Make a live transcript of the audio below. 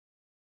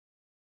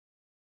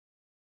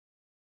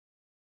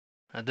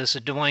This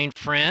is Duane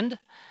Friend,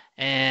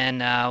 and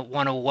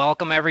want to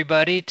welcome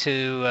everybody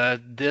to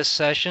this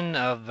session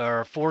of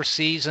our Four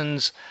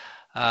Seasons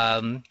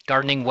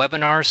Gardening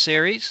Webinar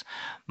Series.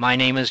 My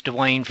name is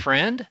Duane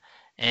Friend,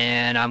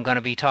 and I'm going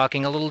to be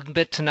talking a little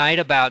bit tonight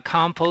about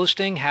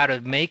composting, how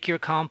to make your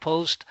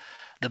compost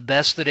the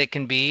best that it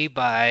can be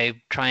by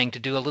trying to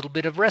do a little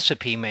bit of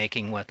recipe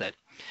making with it.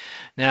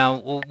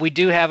 Now, we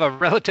do have a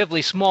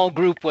relatively small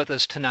group with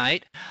us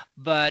tonight,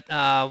 but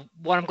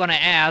what I'm going to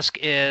ask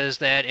is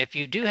that if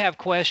you do have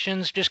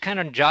questions, just kind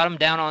of jot them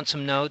down on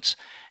some notes,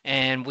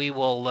 and we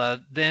will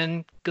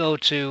then go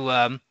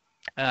to,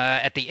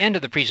 at the end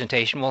of the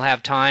presentation, we'll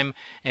have time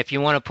if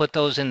you want to put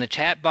those in the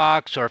chat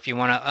box, or if you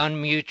want to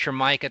unmute your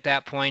mic at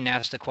that point and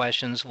ask the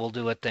questions, we'll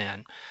do it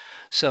then.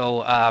 So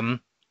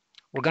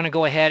we're going to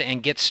go ahead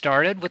and get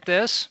started with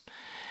this.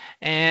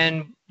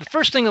 And the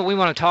first thing that we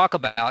want to talk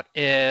about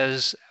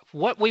is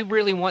what we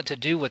really want to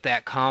do with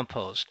that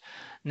compost.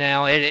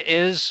 Now, it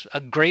is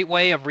a great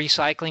way of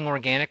recycling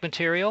organic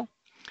material,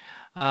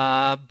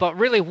 but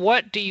really,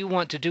 what do you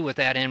want to do with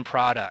that end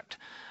product?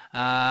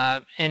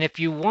 And if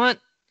you want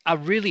a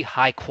really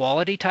high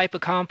quality type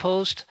of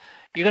compost,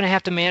 you're going to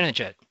have to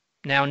manage it.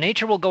 Now,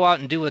 nature will go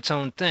out and do its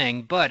own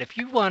thing, but if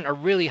you want a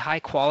really high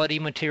quality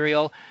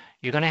material,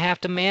 you're going to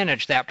have to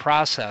manage that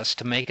process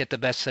to make it the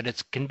best that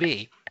it can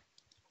be.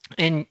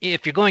 And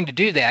if you're going to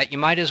do that, you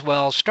might as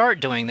well start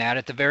doing that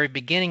at the very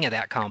beginning of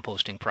that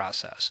composting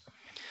process.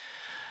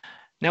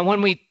 Now,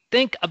 when we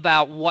think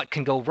about what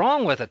can go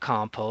wrong with a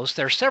compost,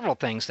 there are several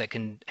things that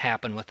can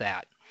happen with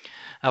that.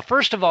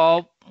 First of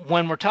all,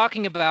 when we're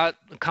talking about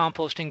the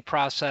composting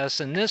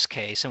process in this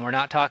case, and we're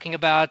not talking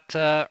about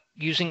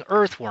using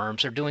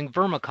earthworms or doing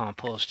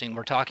vermicomposting,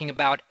 we're talking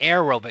about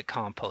aerobic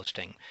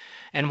composting.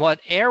 And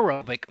what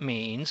aerobic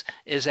means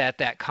is that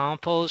that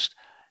compost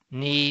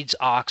needs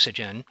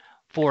oxygen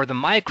for the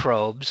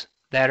microbes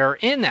that are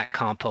in that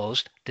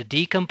compost to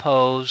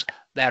decompose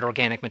that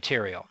organic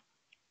material.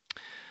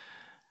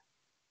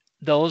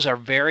 Those are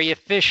very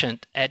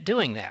efficient at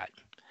doing that.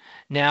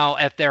 Now,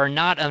 if there are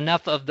not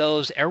enough of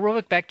those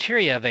aerobic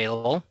bacteria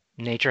available,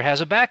 nature has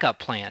a backup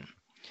plan.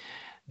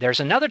 There's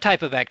another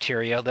type of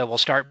bacteria that will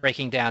start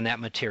breaking down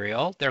that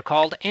material. They're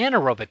called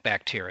anaerobic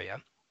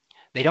bacteria.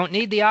 They don't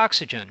need the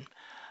oxygen,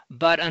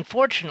 but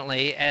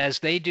unfortunately, as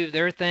they do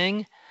their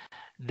thing,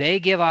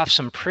 they give off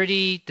some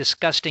pretty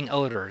disgusting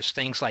odors,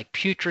 things like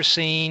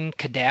putrescine,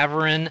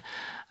 cadaverine,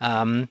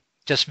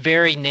 just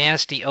very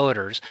nasty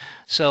odors.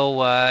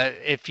 So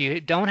if you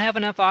don't have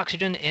enough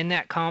oxygen in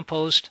that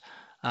compost,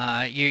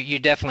 you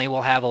definitely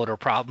will have odor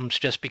problems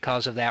just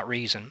because of that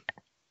reason.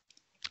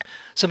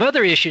 Some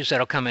other issues that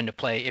will come into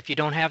play, if you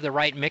don't have the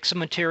right mix of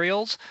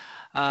materials,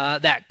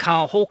 that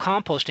whole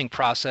composting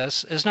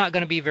process is not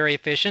going to be very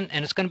efficient,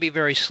 and it's going to be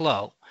very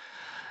slow.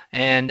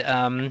 And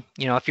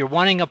if you're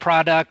wanting a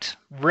product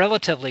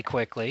relatively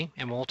quickly,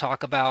 and we'll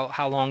talk about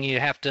how long you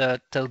have to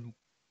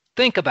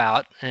think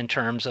about in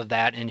terms of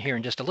that in here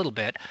in just a little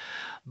bit,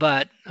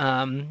 but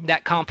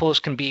that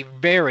compost can be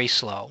very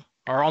slow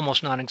or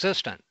almost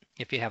non-existent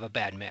if you have a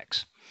bad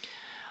mix.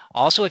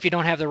 Also, if you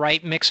don't have the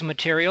right mix of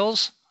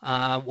materials,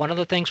 one of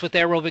the things with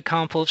aerobic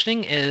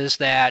composting is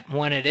that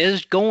when it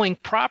is going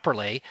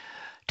properly,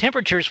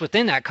 temperatures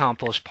within that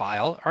compost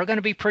pile are going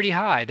to be pretty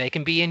high. They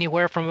can be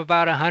anywhere from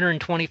about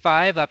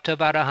 125 up to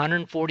about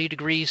 140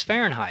 degrees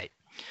Fahrenheit.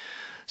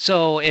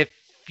 So if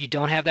you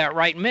don't have that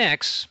right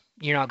mix,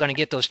 you're not going to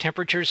get those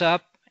temperatures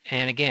up,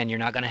 and again, you're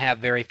not going to have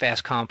very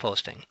fast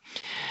composting.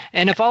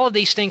 And if all of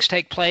these things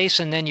take place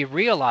and then you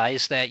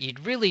realize that you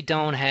really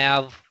don't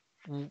have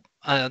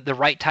the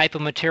right type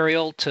of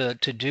material to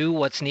do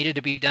what's needed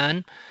to be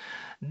done,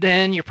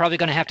 then you're probably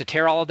going to have to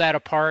tear all of that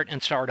apart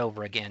and start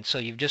over again. So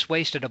you've just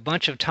wasted a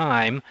bunch of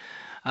time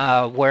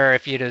where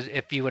if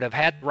you would have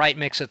had the right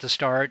mix at the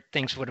start,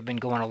 things would have been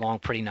going along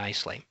pretty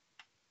nicely.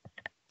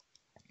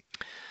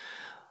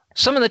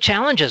 Some of the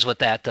challenges with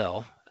that,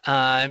 though,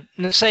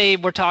 let's say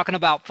we're talking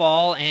about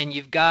fall and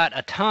you've got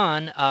a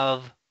ton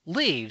of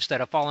leaves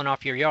that have fallen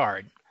off your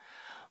yard.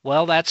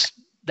 Well, that's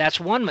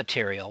one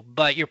material,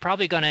 but you're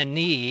probably going to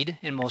need,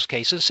 in most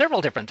cases,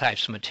 several different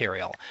types of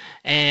material.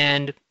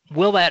 And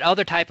will that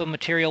other type of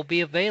material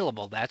be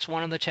available? That's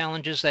one of the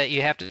challenges that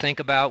you have to think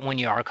about when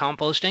you are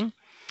composting.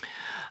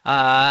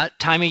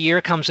 Time of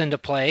year comes into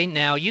play.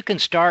 Now, you can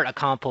start a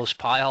compost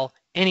pile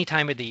any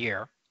time of the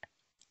year,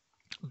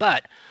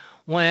 but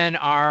when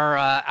our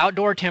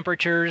outdoor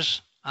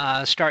temperatures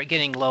start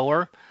getting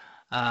lower,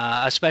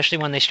 especially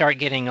when they start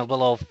getting a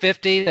below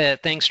 50,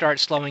 that things start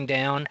slowing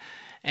down,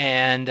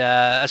 and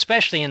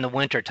especially in the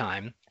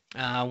wintertime,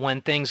 when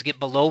things get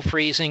below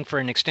freezing for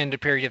an extended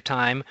period of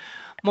time,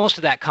 most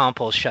of that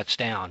compost shuts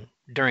down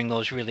during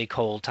those really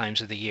cold times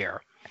of the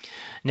year.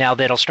 Now,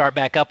 that'll start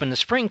back up in the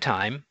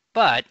springtime,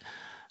 but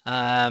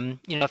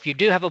if you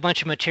do have a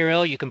bunch of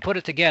material, you can put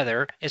it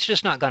together. It's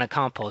just not going to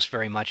compost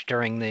very much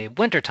during the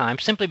wintertime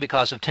simply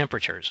because of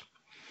temperatures.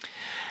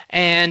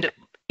 And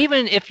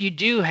even if you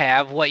do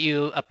have what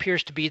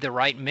appears to be the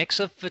right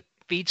mix of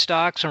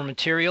feedstocks or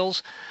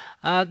materials,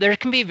 There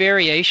can be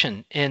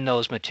variation in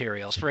those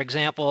materials. For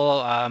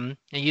example, I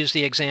use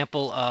the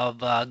example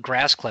of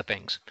grass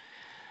clippings.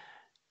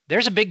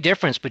 There's a big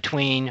difference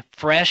between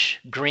fresh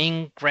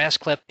green grass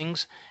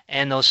clippings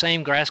and those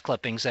same grass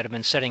clippings that have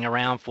been sitting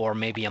around for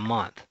maybe a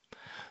month.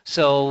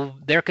 So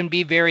there can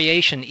be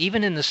variation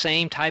even in the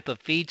same type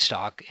of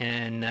feedstock,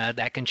 and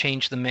that can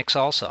change the mix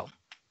also.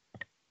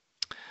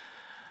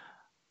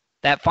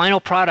 That final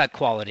product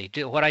quality,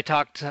 what I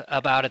talked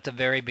about at the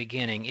very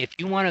beginning, if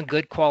you want a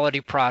good quality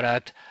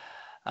product,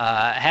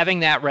 having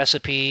that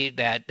recipe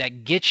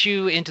that gets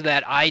you into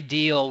that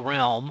ideal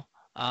realm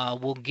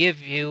will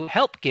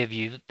help give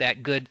you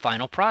that good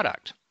final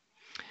product.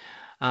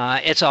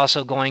 It's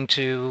also going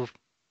to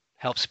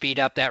help speed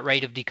up that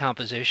rate of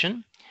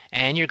decomposition,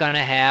 and you're going to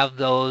have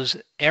those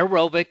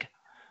aerobic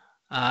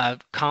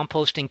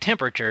composting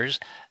temperatures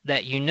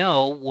that you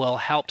know will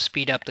help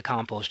speed up the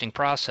composting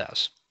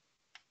process.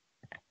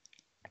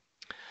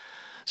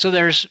 So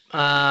there's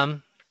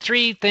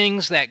 3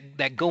 things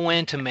that go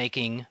into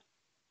making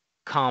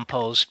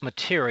compost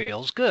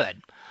materials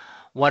good.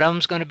 One of them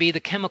is going to be the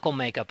chemical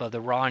makeup of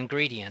the raw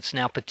ingredients.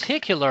 Now,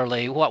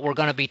 particularly what we're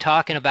going to be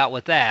talking about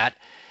with that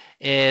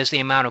is the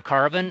amount of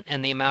carbon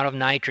and the amount of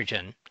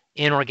nitrogen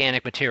in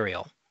organic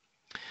material.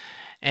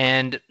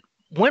 And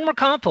when we're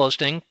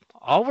composting,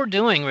 all we're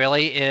doing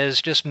really is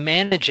just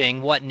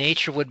managing what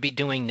nature would be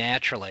doing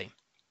naturally.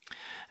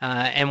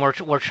 And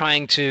we're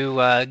trying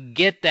to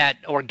get that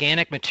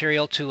organic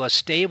material to a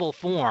stable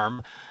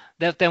form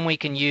that then we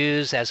can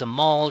use as a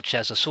mulch,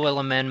 as a soil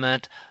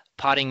amendment,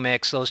 potting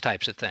mix, those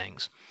types of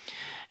things.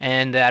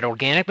 And that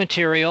organic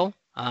material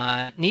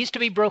needs to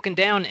be broken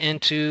down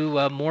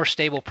into more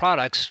stable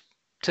products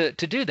to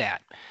do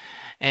that.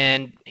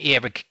 And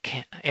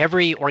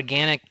every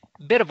organic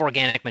bit of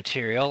organic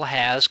material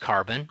has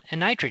carbon and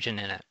nitrogen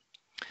in it.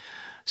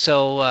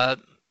 So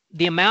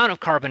the amount of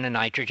carbon and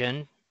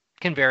nitrogen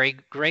can vary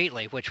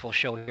greatly, which we'll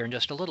show here in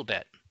just a little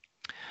bit.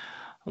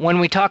 When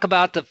we talk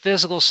about the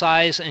physical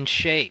size and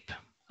shape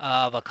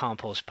of a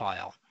compost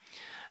pile,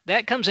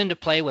 that comes into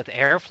play with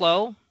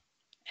airflow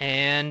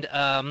and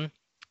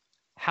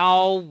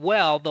how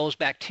well those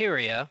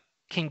bacteria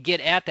can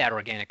get at that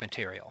organic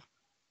material.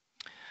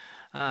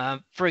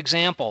 For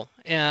example,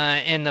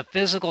 in the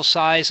physical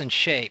size and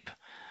shape,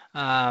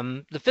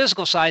 the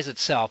physical size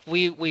itself,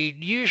 we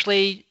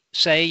usually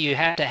say you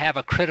have to have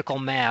a critical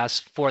mass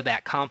for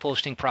that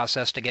composting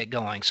process to get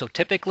going. So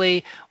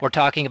typically we're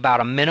talking about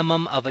a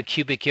minimum of a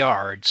cubic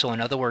yard. So in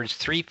other words,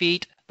 3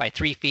 feet by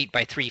 3 feet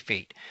by 3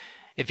 feet.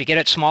 If you get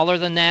it smaller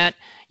than that,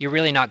 you're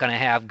really not going to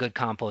have good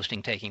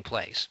composting taking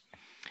place.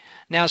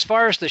 Now, as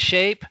far as the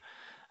shape,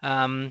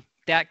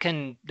 that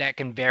can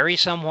vary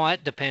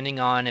somewhat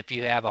depending on if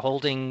you have a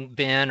holding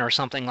bin or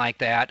something like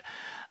that.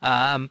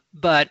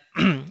 But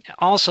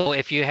also,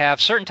 if you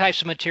have certain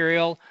types of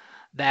material,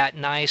 that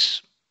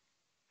nice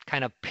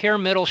kind of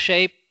pyramidal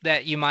shape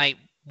that you might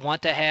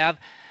want to have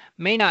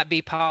may not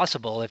be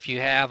possible if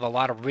you have a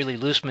lot of really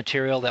loose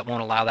material that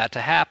won't allow that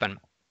to happen.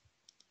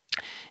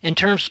 In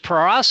terms of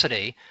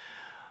porosity,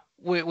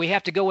 we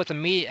have to go with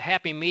a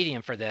happy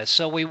medium for this.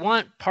 So we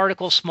want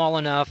particles small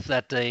enough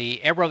that the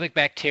aerobic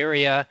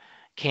bacteria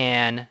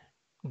can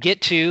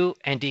get to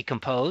and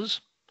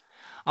decompose.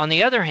 On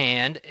the other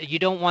hand, you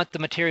don't want the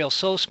material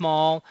so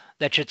small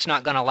that it's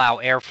not going to allow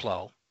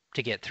airflow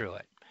to get through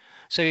it.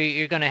 So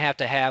you're going to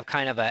have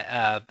kind of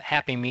a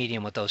happy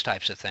medium with those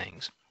types of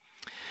things.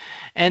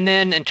 And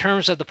then in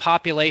terms of the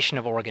population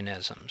of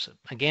organisms,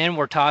 again,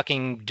 we're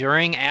talking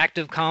during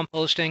active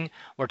composting,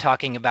 we're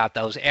talking about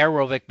those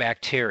aerobic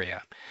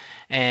bacteria.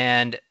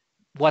 And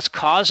what's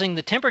causing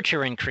the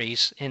temperature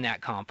increase in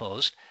that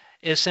compost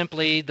is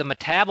simply the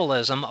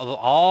metabolism of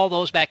all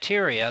those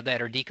bacteria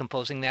that are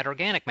decomposing that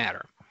organic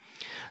matter.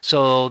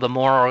 So the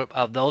more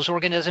of those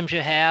organisms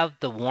you have,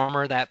 the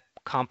warmer that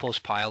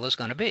compost pile is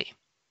going to be.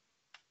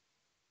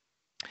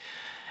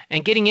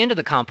 And getting into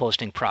the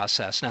composting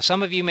process. Now,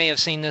 some of you may have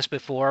seen this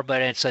before,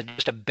 but it's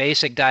just a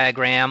basic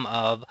diagram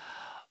of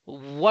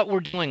what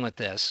we're doing with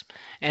this.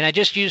 And I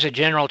just use a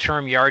general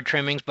term, yard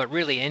trimmings, but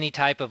really any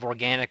type of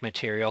organic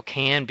material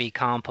can be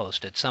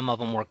composted. Some of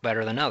them work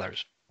better than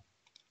others.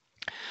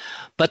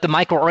 But the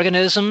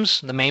microorganisms,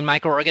 the main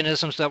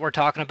microorganisms that we're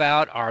talking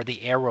about are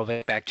the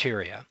aerobic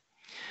bacteria.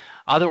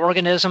 Other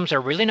organisms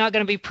are really not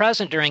going to be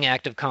present during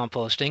active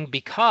composting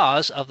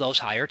because of those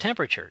higher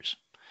temperatures.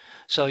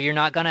 So you're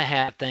not going to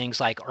have things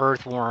like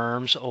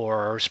earthworms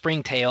or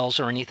springtails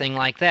or anything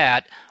like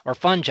that, or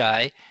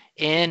fungi,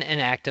 in an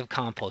active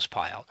compost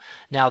pile.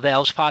 Now,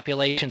 those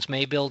populations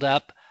may build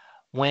up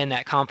when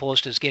that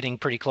compost is getting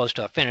pretty close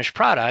to a finished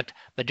product,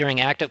 but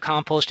during active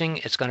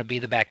composting, it's going to be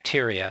the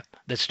bacteria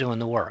that's doing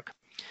the work.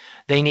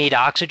 They need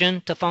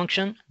oxygen to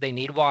function. They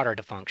need water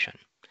to function.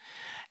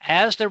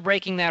 As they're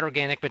breaking that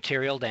organic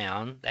material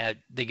down,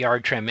 the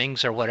yard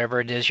trimmings or whatever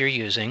it is you're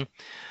using,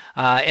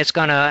 it's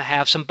going to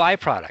have some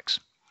byproducts.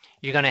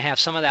 You're going to have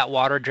some of that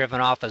water driven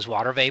off as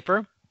water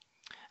vapor.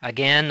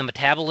 Again, the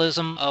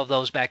metabolism of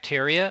those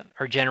bacteria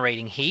are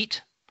generating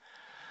heat.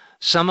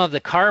 Some of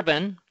the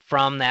carbon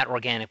from that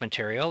organic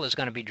material is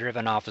going to be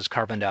driven off as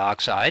carbon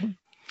dioxide.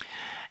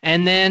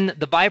 And then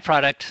the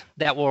byproduct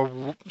that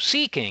we're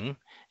seeking,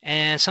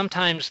 and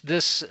sometimes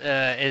this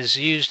is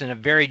used in a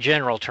very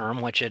general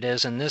term, which it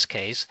is in this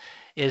case,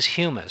 is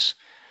humus.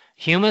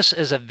 Humus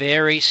is a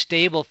very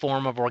stable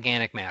form of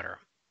organic matter.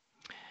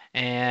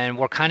 And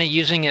we're kind of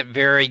using it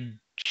very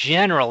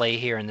generally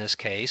here in this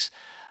case.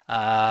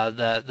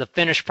 The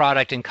finished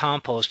product in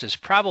compost is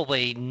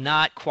probably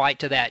not quite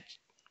to that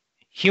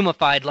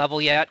humified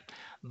level yet,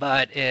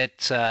 but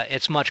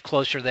it's much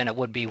closer than it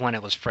would be when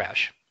it was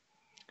fresh.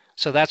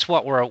 So that's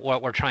what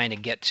we're trying to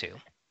get to.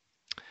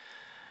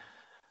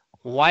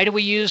 Why do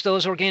we use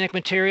those organic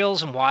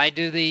materials, and why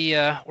do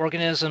the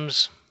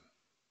organisms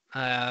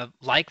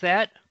like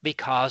that?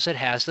 Because it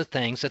has the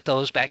things that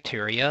those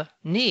bacteria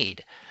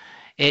need.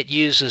 It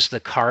uses the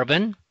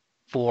carbon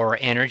for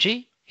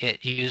energy.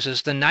 It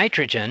uses the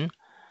nitrogen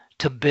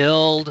to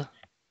build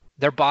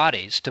their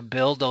bodies, to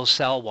build those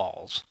cell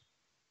walls.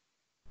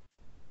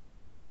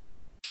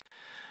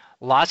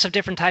 Lots of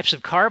different types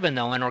of carbon,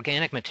 though, in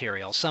organic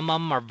materials. Some of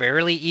them are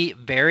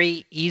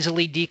very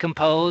easily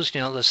decomposed,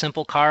 the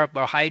simple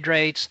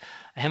carbohydrates,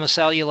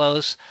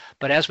 hemicellulose.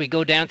 But as we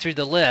go down through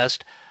the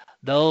list,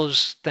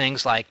 those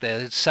things like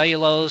the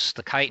cellulose,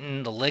 the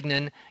chitin, the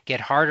lignin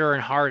get harder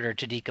and harder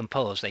to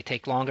decompose. They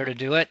take longer to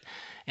do it.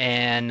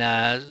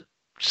 And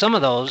some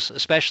of those,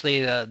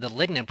 especially the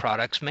lignin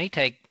products, may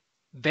take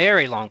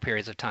very long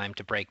periods of time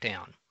to break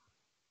down.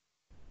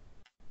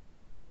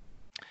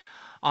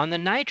 On the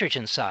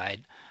nitrogen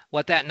side,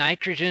 what that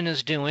nitrogen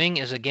is doing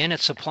is, again,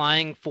 it's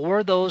supplying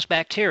for those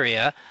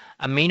bacteria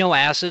amino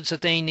acids that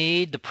they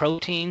need, the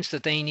proteins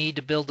that they need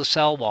to build the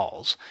cell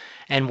walls.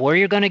 And where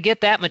you're going to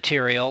get that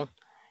material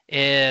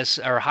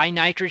or high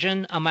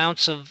nitrogen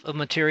amounts of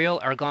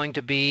material are going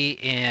to be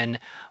in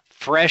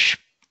fresh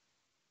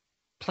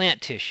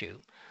plant tissue.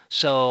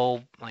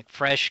 So like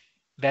fresh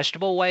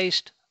vegetable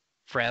waste,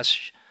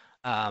 fresh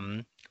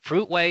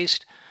fruit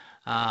waste,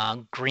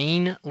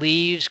 green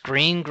leaves,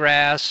 green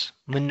grass,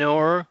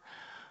 manure,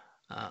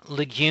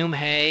 legume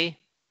hay,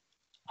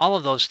 all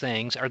of those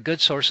things are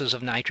good sources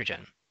of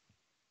nitrogen.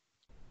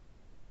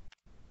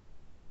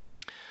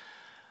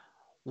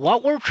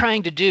 What we're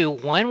trying to do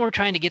when we're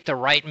trying to get the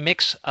right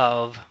mix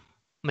of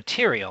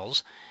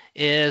materials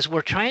is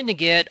we're trying to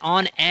get,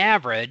 on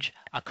average,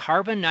 a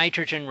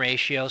carbon-nitrogen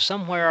ratio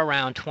somewhere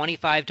around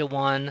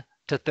 25:1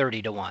 to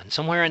 30:1,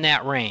 somewhere in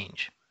that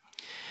range.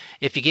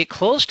 If you get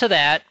close to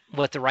that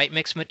with the right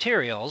mixed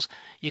materials,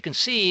 you can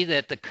see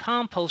that the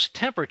compost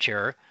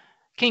temperature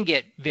can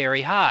get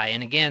very high.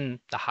 And again,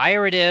 the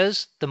higher it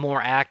is, the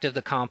more active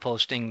the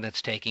composting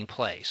that's taking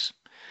place.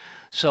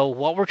 So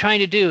what we're trying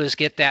to do is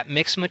get that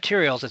mixed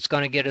materials that's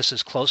going to get us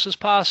as close as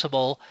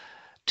possible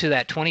to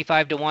that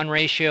 25:1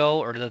 ratio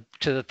or to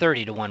the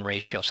 30:1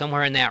 ratio,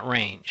 somewhere in that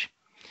range.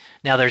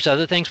 Now, there's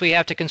other things we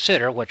have to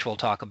consider, which we'll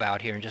talk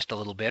about here in just a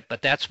little bit,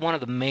 but that's one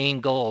of the main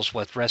goals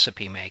with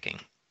recipe making.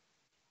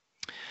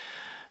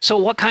 So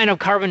what kind of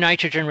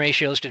carbon-nitrogen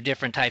ratios do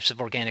different types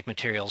of organic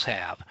materials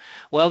have?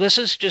 Well, this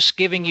is just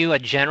giving you a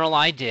general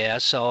idea.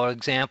 So,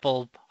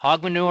 example,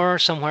 hog manure,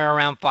 somewhere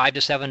around 5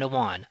 to 7 to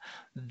 1.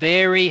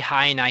 Very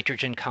high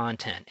nitrogen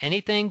content.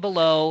 Anything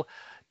below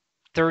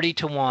 30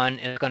 to 1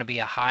 is going to be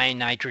a high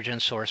nitrogen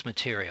source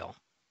material.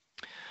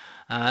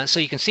 So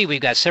you can see we've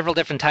got several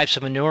different types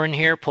of manure in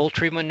here.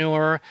 Poultry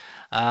manure,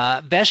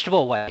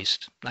 vegetable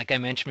waste, like I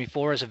mentioned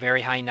before, is a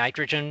very high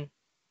nitrogen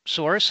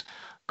source.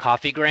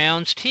 Coffee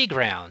grounds, tea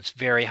grounds,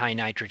 very high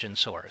nitrogen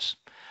source.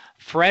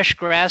 Fresh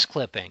grass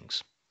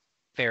clippings,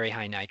 very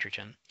high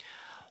nitrogen.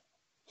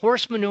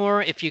 Horse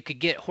manure, if you could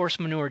get horse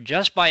manure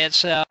just by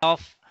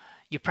itself,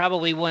 you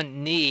probably wouldn't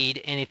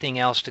need anything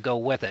else to go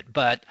with it.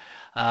 But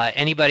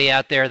anybody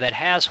out there that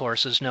has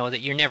horses know that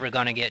you're never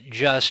going to get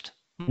just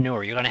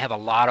manure. You're going to have a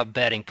lot of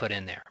bedding put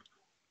in there.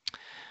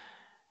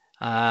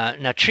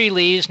 Now, tree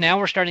leaves, now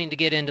we're starting to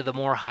get into the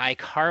more high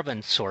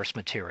carbon source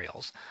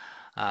materials.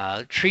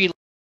 Tree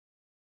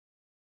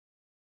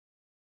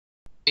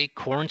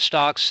corn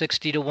stalks,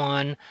 60 to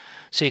 1.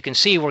 So you can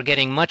see we're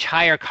getting much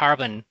higher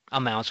carbon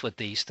amounts with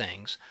these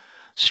things.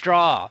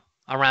 Straw,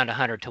 around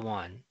 100 to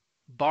 1.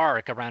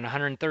 Bark, around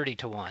 130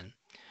 to 1.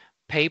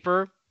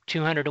 Paper,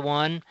 200 to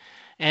 1.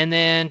 And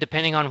then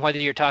depending on whether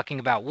you're talking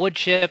about wood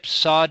chips,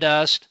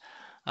 sawdust,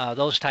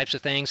 those types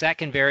of things, that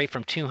can vary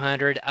from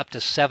 200 up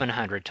to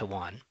 700 to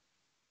 1.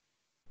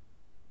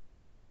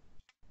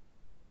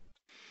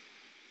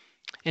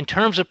 In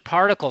terms of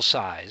particle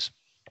size,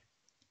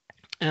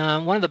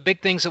 one of the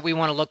big things that we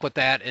want to look with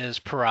that is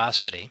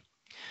porosity.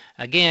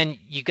 Again,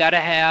 you got to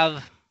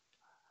have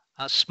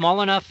a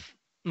small enough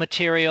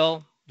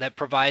material that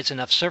provides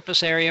enough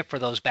surface area for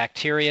those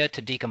bacteria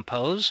to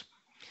decompose.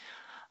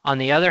 On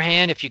the other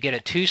hand, if you get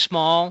it too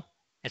small,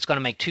 it's going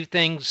to make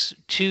things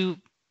too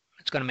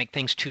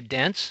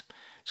dense.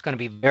 It's going to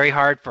be very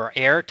hard for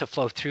air to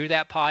flow through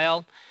that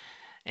pile,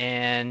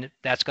 and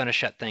that's going to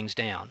shut things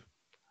down.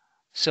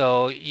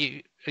 So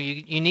you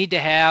need to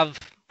have,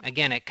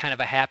 again, a kind of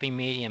a happy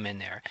medium in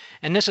there.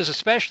 And this is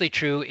especially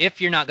true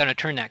if you're not going to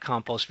turn that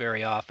compost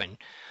very often.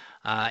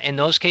 In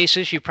those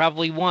cases, you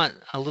probably want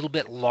a little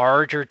bit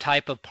larger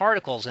type of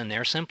particles in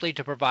there simply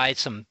to provide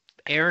some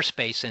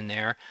airspace in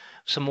there,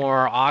 some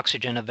more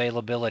oxygen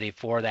availability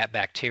for that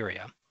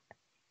bacteria.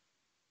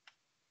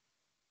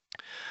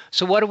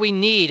 So what do we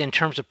need in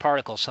terms of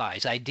particle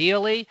size?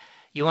 Ideally,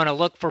 you want to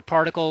look for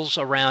particles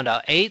around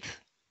 1/8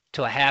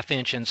 to 1/2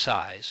 inch in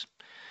size.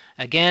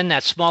 Again,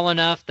 that's small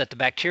enough that the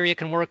bacteria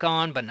can work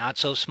on, but not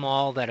so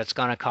small that it's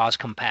going to cause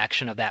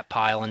compaction of that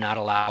pile and not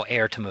allow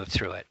air to move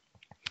through it.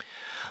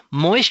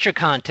 Moisture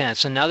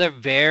content's another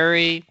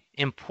very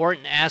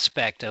important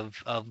aspect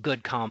of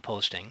good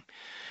composting.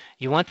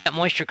 You want that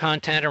moisture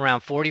content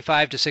around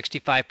 45 to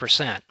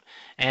 65%.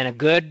 And a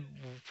good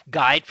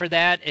guide for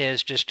that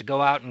is just to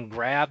go out and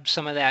grab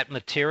some of that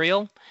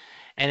material,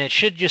 and it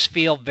should just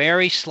feel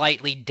very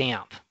slightly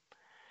damp.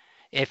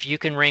 If you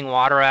can wring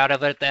water out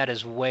of it, that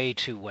is way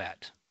too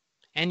wet.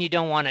 And you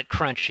don't want it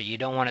crunchy. You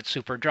don't want it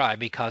super dry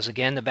because,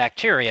 again, the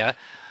bacteria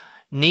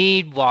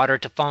need water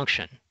to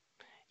function.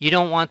 You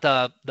don't want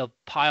the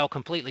pile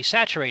completely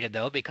saturated,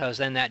 though, because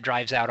then that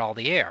drives out all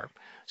the air.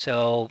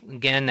 So,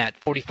 again, that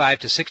 45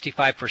 to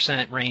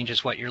 65% range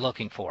is what you're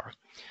looking for.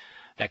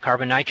 That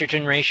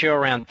carbon-nitrogen ratio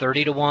around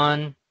 30 to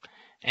 1.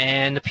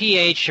 And the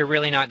pH, you're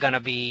really not going to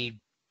be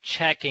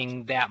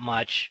checking that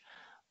much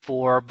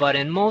for, but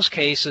in most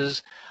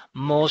cases,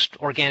 most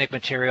organic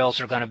materials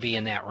are going to be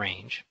in that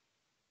range.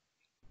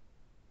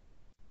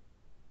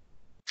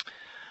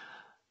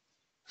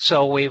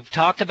 So we've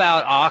talked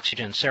about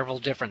oxygen several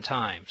different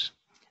times.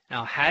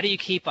 Now, how do you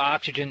keep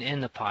oxygen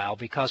in the pile?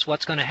 Because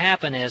what's going to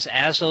happen is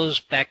as those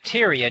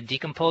bacteria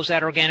decompose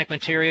that organic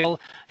material,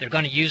 they're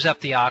going to use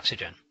up the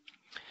oxygen.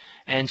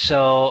 And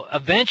so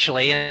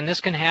eventually, and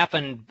this can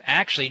happen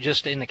actually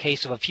just in the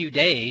case of a few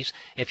days,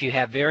 if you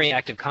have very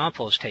active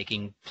compost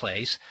taking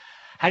place,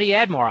 how do you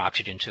add more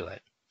oxygen to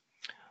it?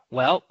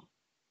 Well,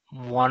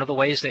 one of the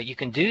ways that you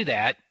can do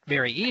that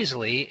very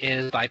easily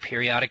is by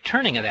periodic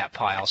turning of that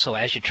pile. So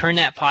as you turn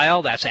that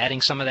pile, that's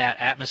adding some of that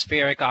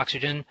atmospheric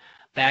oxygen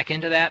back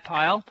into that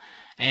pile,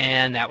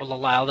 and that will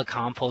allow the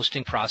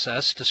composting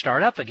process to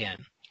start up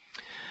again.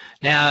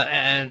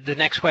 Now, the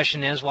next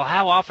question is, well,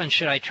 how often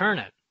should I turn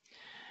it?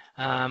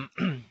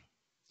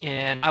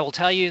 And I will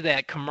tell you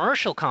that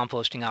commercial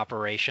composting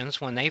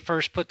operations, when they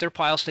first put their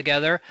piles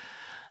together,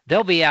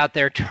 they'll be out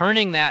there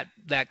turning that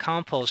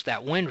compost,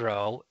 that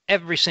windrow,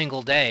 every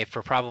single day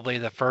for probably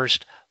the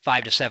first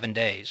 5 to 7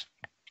 days.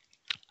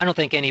 I don't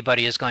think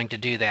anybody is going to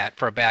do that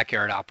for a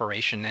backyard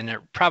operation, and it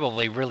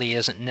probably really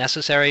isn't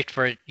necessary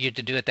for you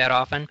to do it that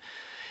often.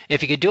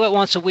 If you could do it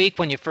once a week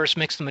when you first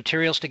mix the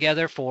materials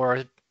together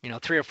for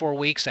 3 or 4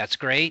 weeks, that's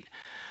great.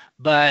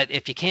 But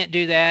if you can't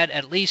do that,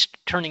 at least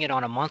turning it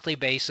on a monthly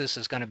basis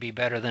is going to be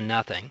better than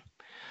nothing.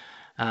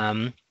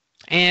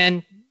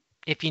 And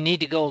if you need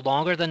to go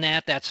longer than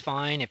that, that's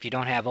fine. If you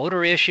don't have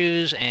odor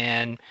issues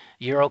and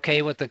you're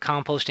okay with the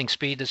composting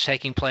speed that's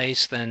taking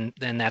place, then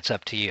that's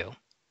up to you.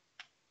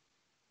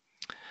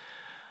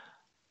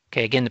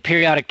 Okay, again, the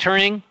periodic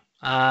turning,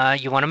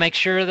 you want to make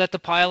sure that the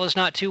pile is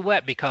not too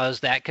wet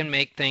because that can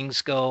make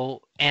things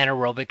go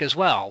anaerobic as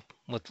well.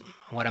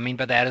 What I mean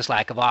by that is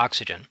lack of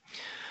oxygen.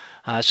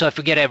 So if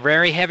you get a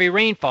very heavy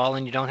rainfall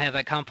and you don't have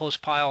that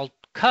compost pile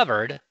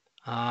covered,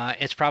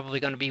 it's probably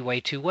going to be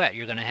way too wet.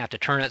 You're going to have to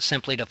turn it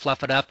simply to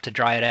fluff it up to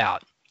dry it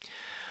out.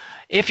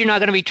 If you're not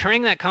going to be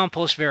turning that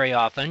compost very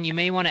often, you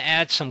may want to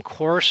add some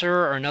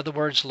coarser, or in other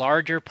words,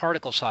 larger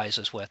particle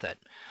sizes with it.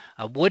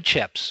 Wood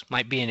chips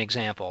might be an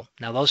example.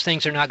 Now those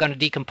things are not going to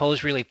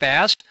decompose really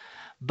fast,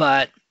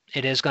 but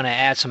it is going to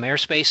add some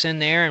airspace in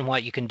there. And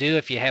what you can do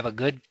if you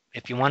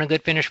want a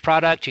good finished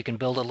product, you can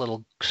build a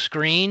little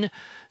screen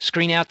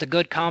out the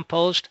good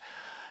compost,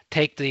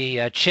 take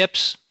the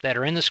chips that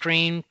are in the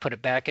screen, put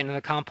it back into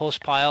the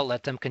compost pile,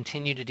 let them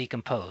continue to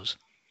decompose.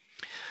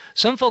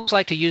 Some folks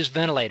like to use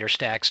ventilator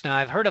stacks. Now,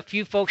 I've heard a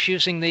few folks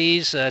using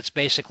these. It's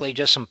basically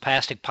just some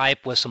plastic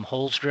pipe with some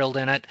holes drilled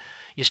in it.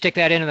 You stick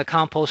that into the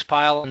compost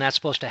pile, and that's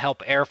supposed to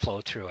help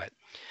airflow through it.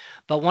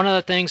 But one of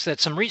the things that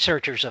some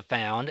researchers have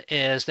found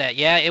is that,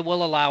 yeah, it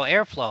will allow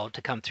airflow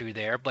to come through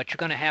there, but you're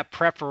going to have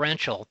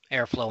preferential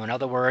airflow. In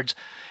other words,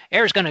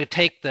 air is going to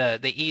take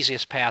the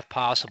easiest path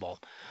possible.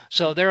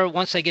 So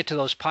once they get to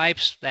those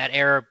pipes, that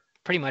air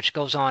pretty much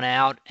goes on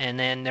out, and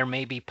then there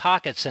may be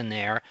pockets in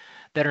there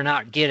that are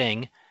not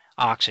getting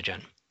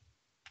oxygen.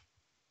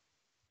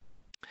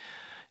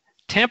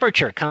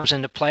 Temperature comes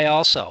into play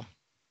also.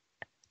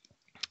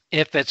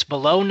 If it's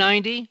below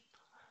 90,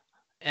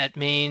 it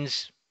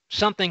means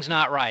something's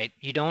not right.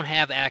 You don't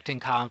have active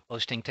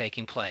composting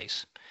taking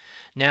place.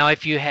 Now,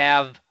 if you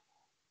have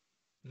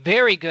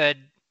very good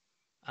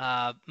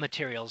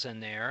materials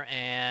in there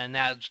and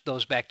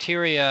those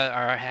bacteria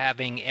are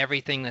having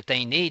everything that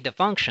they need to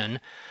function,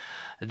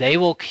 they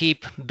will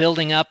keep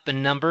building up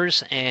in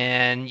numbers,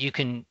 and you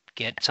can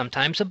get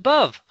sometimes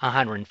above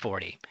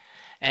 140.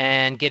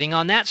 And getting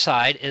on that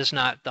side is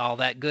not all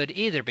that good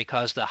either,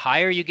 because the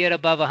higher you get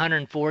above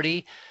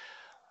 140,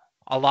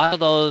 a lot of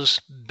those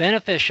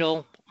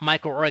beneficial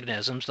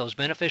microorganisms, those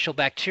beneficial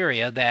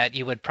bacteria that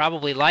you would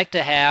probably like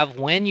to have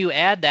when you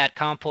add that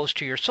compost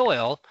to your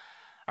soil,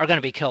 are going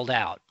to be killed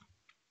out.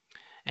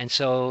 And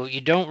so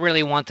you don't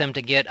really want them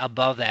to get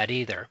above that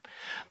either.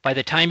 By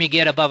the time you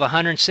get above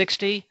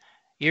 160,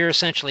 you're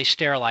essentially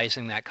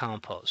sterilizing that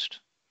compost.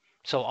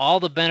 So all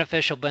the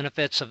beneficial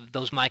benefits of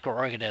those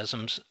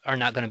microorganisms are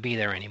not going to be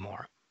there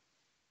anymore.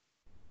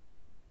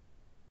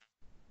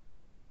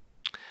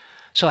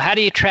 So how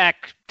do you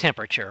track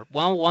temperature?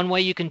 Well, one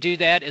way you can do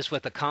that is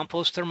with a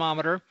compost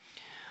thermometer.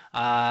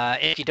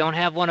 If you don't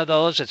have one of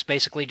those, it's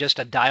basically just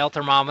a dial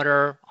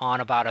thermometer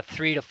on about a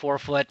 3 to 4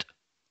 foot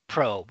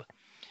probe.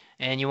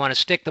 And you want to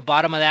stick the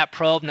bottom of that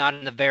probe not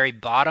in the very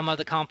bottom of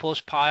the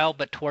compost pile,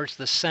 but towards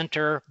the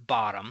center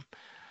bottom,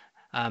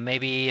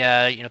 maybe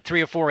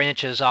 3 or 4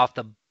 inches off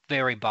the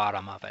very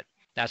bottom of it.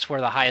 That's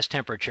where the highest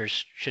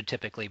temperatures should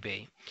typically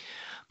be.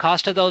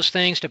 Cost of those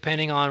things,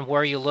 depending on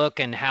where you look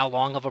and how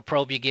long of a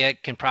probe you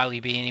get, can probably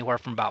be anywhere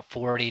from about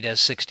 $40 to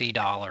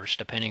 $60,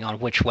 depending on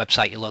which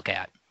website you look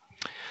at.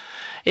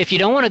 If you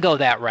don't want to go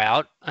that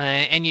route,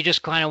 and you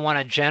just kind of want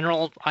a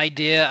general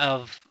idea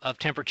of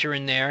temperature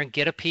in there,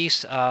 get a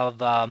piece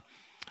of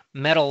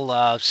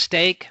metal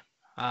stake,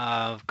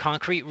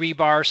 concrete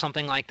rebar,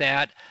 something like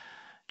that.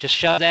 Just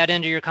shove that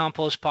into your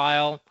compost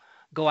pile,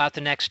 go out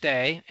the next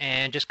day,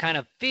 and just kind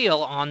of feel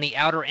on the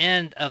outer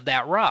end of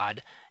that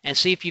rod and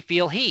see if you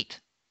feel heat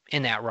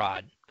in that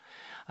rod.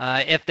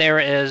 If there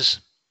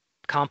is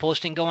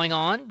composting going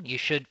on, you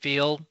should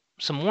feel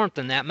some warmth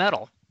in that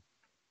metal.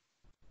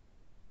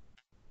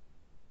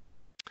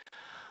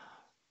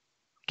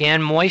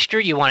 Again, moisture,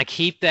 you want to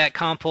keep that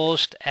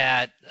compost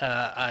at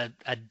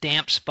a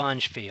damp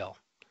sponge feel.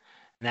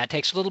 And that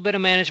takes a little bit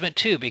of management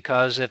too,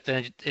 because if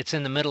it's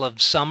in the middle of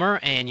summer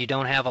and you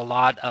don't have a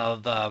lot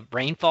of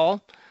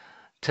rainfall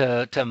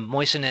to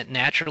moisten it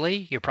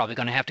naturally, you're probably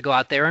going to have to go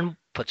out there and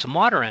put some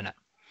water in it.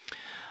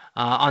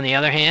 On the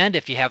other hand,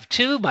 if you have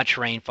too much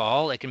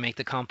rainfall, it can make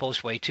the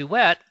compost way too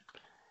wet,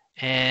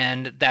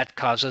 and that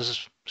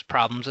causes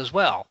problems as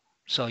well.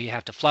 So you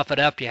have to fluff it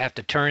up, you have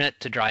to turn it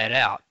to dry it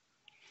out.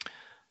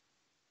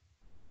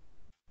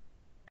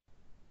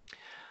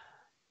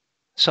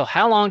 So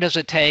how long does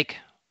it take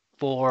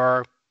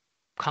for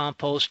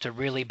compost to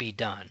really be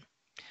done?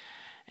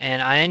 And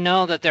I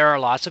know that there are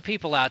lots of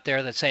people out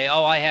there that say,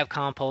 oh, I have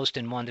compost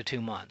in 1 to 2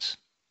 months.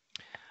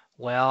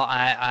 Well,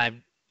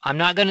 I'm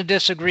not going to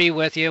disagree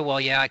with you.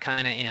 Well, yeah, I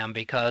kind of am,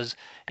 because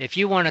if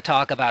you want to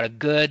talk about a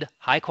good,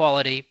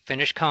 high-quality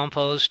finished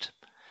compost,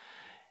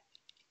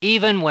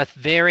 even with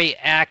very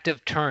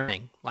active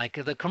turning,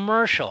 like the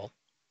commercial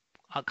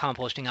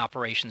composting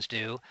operations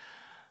do,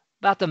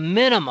 about the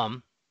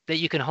minimum that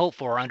you can hope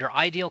for under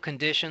ideal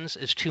conditions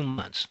is 2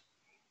 months.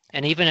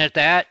 And even at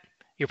that,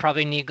 you're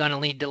probably going to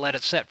need to let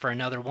it sit for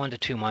another 1 to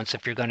 2 months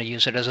if you're going to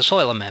use it as a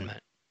soil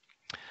amendment.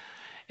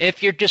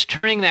 If you're just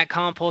turning that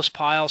compost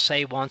pile,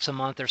 say once a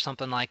month or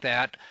something like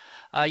that,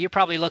 you're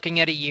probably looking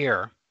at a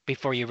year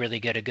before you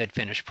really get a good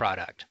finished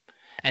product.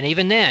 And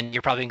even then,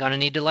 you're probably going to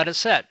need to let it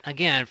sit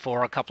again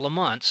for a couple of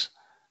months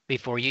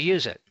before you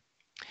use it.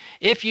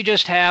 If you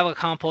just have a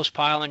compost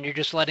pile and you're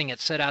just letting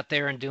it sit out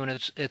there and doing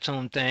its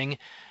own thing,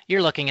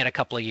 you're looking at a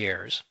couple of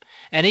years.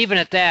 And even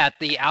at that,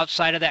 the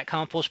outside of that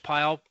compost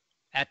pile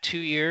at 2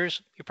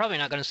 years, you're probably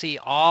not going to see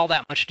all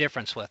that much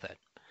difference with it.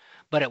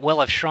 But it will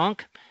have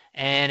shrunk.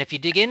 And if you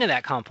dig into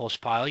that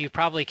compost pile, you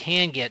probably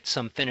can get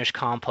some finished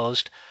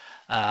compost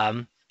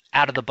out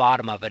of the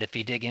bottom of it if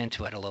you dig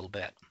into it a little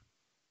bit.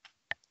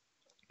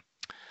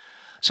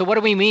 So what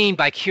do we mean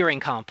by curing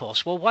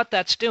compost? Well, what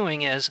that's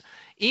doing is,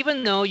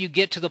 even though you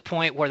get to the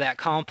point where that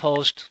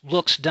compost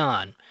looks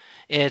done,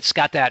 it's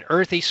got that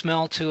earthy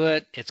smell to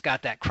it, it's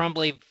got that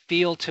crumbly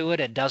feel to it,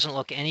 it doesn't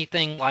look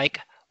anything like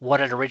what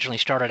it originally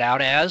started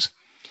out as,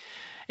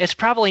 it's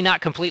probably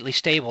not completely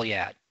stable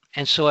yet.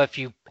 And so if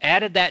you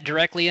added that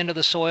directly into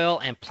the soil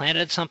and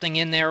planted something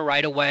in there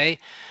right away,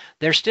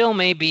 there still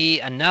may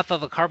be enough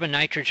of a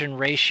carbon-nitrogen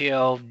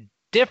ratio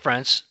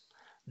difference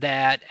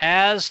that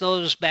as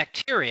those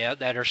bacteria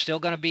that are still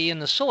going to be in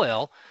the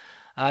soil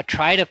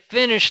try to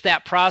finish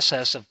that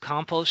process of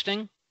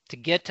composting to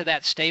get to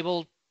that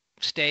stable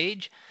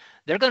stage,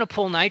 they're going to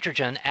pull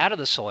nitrogen out of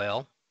the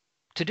soil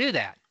to do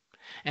that.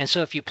 And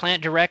so if you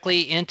plant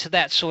directly into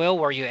that soil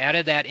where you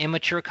added that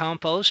immature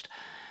compost,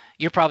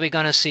 you're probably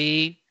going to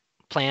see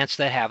plants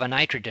that have a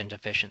nitrogen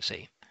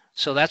deficiency.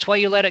 So that's why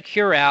you let it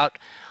cure out.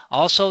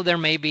 Also, there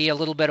may be a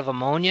little bit of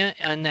ammonia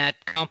in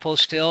that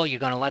compost still. You're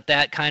going to let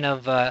that kind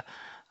of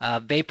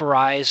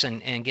vaporize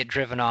and get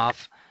driven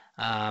off.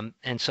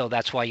 And so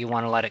that's why you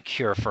want to let it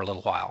cure for a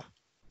little while.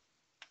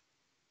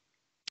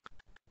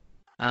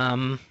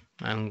 I'm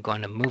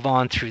going to move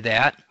on through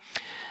that.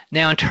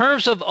 Now, in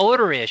terms of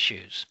odor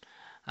issues,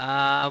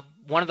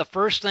 one of the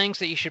first things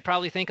that you should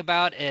probably think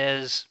about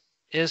is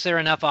there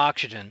enough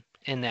oxygen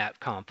in that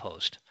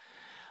compost?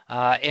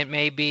 It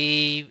may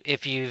be,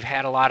 if you've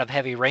had a lot of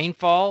heavy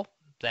rainfall,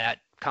 that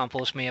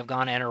compost may have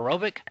gone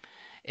anaerobic.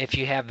 If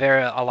you have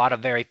a lot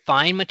of very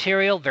fine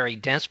material, very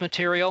dense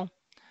material,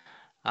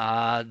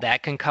 that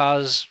can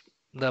cause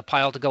the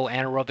pile to go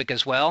anaerobic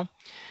as well.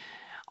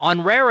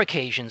 On rare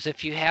occasions,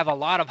 if you have a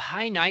lot of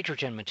high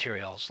nitrogen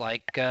materials,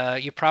 like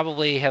you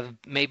probably have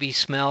maybe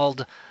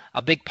smelled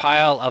a big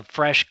pile of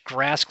fresh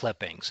grass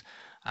clippings,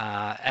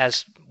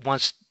 as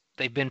once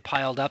they've been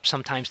piled up,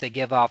 sometimes they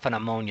give off an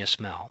ammonia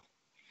smell.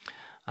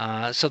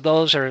 So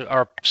those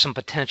are some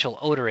potential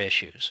odor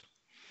issues.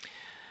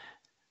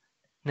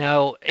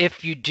 Now,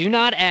 if you do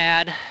not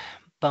add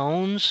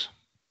bones,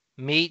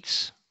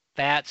 meats,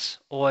 fats,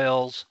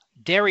 oils,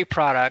 dairy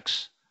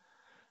products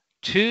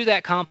to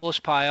that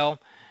compost pile,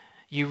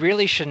 you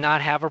really should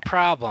not have a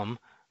problem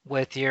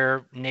with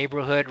your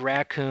neighborhood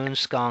raccoon,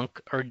 skunk,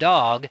 or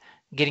dog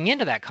getting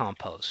into that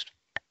compost.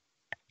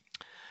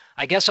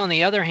 I guess on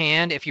the other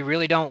hand, if you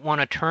really don't want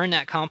to turn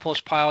that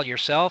compost pile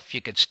yourself,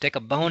 you could stick a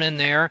bone in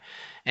there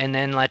and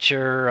then let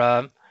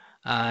your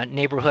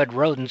neighborhood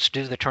rodents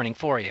do the turning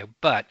for you.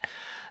 But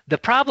the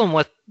problem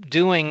with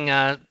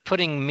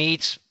putting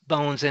meats,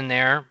 bones in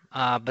there,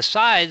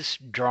 besides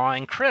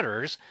drawing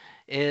critters,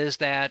 is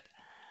that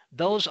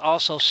those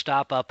also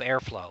stop up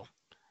airflow.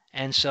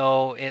 And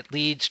so it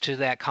leads to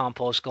that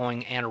compost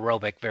going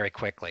anaerobic very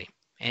quickly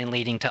and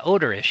leading to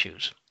odor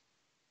issues.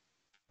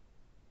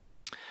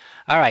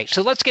 All right,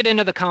 so let's get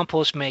into the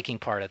compost making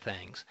part of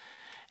things.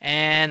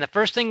 And the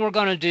first thing we're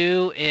going to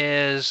do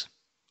is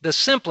the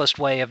simplest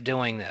way of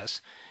doing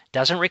this.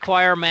 Doesn't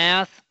require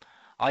math.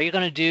 All you're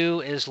going to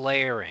do is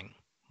layering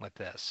with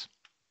this.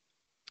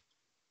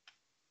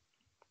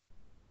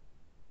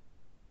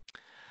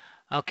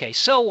 Okay,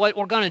 so what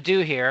we're going to do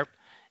here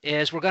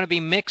is we're going to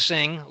be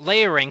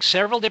layering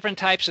several different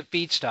types of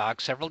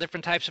feedstocks, several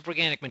different types of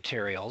organic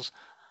materials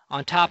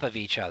on top of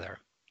each other.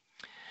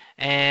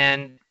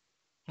 And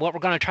what we're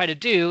going to try to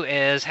do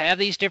is have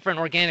these different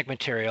organic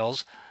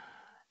materials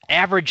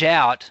average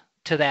out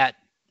to that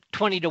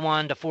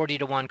 20-to-1 to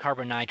 40-to-1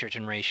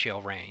 carbon-nitrogen ratio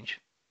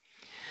range.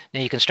 Now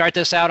you can start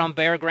this out on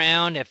bare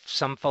ground. If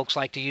some folks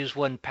like to use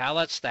wooden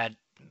pallets, that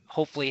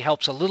hopefully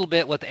helps a little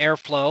bit with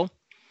airflow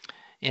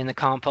in the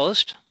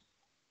compost.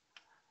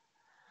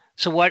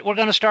 So what we're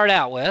going to start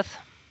out with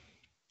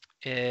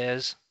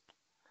is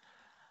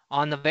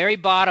on the very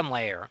bottom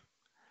layer,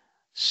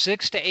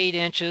 6 to 8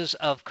 inches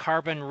of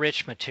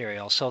carbon-rich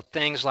material. So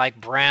things like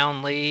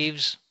brown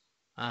leaves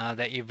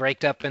that you've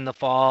raked up in the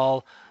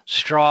fall,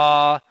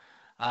 straw,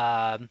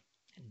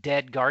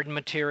 dead garden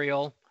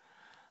material.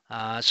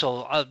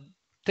 So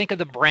think of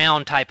the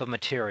brown type of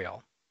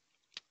material.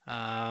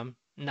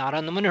 Not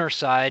on the manure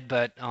side,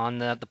 but on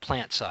the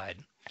plant side.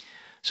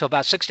 So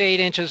about 6 to 8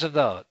 inches of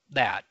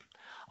that.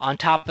 On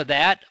top of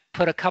that,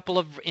 put a couple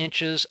of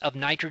inches of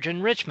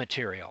nitrogen-rich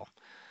material.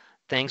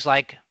 Things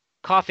like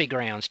coffee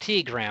grounds,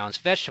 tea grounds,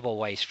 vegetable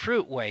waste,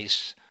 fruit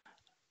waste,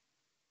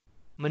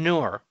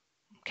 manure,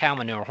 cow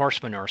manure,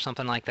 horse manure,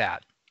 something like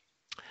that.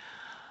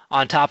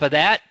 On top of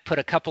that, put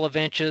a couple of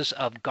inches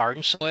of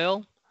garden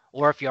soil,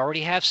 or if you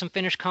already have some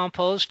finished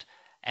compost,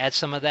 add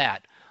some of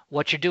that.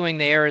 What you're doing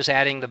there is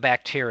adding the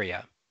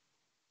bacteria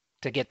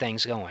to get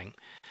things going.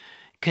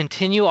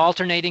 Continue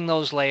alternating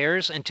those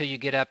layers until you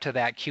get up to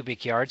that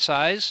cubic yard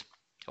size,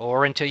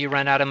 or until you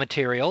run out of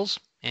materials.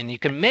 And you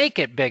can make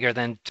it bigger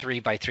than 3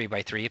 by 3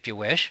 by 3 if you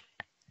wish.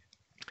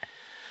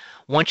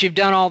 Once you've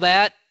done all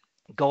that,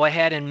 go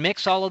ahead and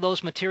mix all of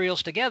those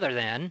materials together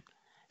then,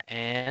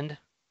 and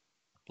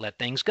let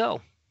things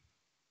go.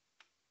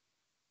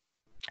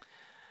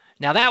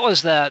 Now that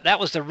was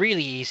the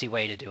really easy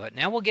way to do it.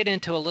 Now we'll get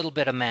into a little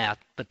bit of math,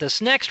 but this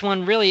next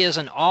one really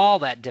isn't all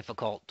that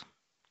difficult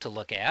to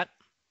look at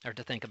or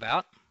to think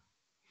about.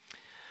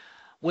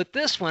 With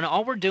this one,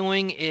 all we're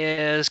doing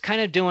is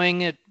kind of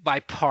doing it by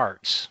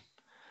parts.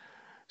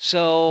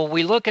 So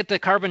we look at the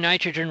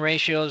carbon-nitrogen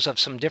ratios of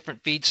some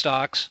different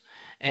feedstocks,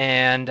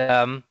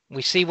 and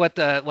we see what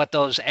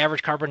those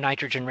average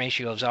carbon-nitrogen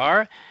ratios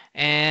are,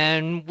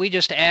 and we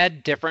just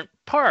add different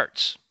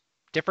parts,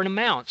 different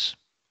amounts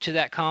to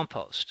that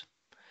compost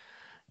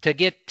to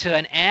get to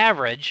an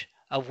average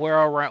of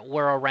where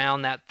we're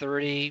around that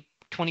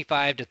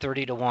 25 to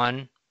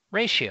 30-to-1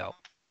 ratio.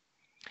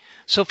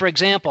 So for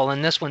example,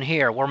 in this one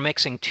here, we're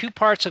mixing 2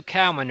 parts of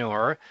cow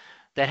manure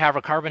that have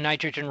a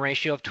carbon-nitrogen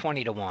ratio of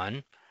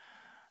 20-to-1.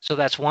 So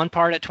that's 1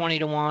 part at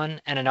 20-to-1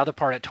 and another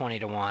part at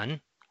 20-to-1,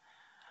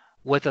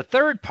 with a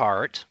 3rd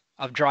part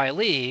of dry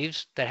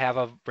leaves that have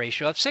a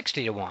ratio of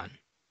 60-to-1.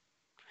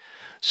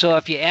 So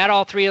if you add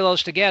all 3 of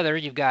those together,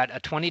 you've got a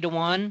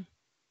 20-to-1,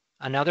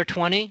 another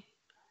 20,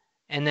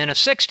 and then a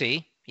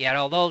 60. You add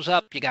all those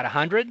up, you got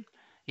 100.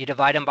 You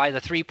divide them by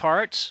the 3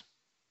 parts,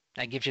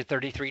 that gives you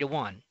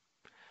 33-to-1.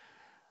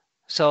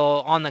 So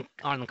on the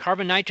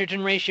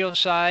carbon-nitrogen ratio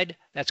side,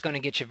 that's going to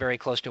get you very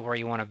close to where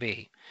you want to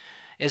be.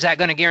 Is that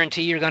going to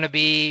guarantee you're going to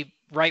be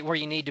right where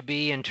you need to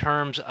be in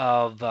terms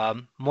of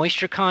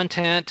moisture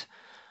content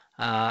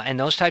and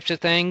those types of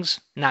things?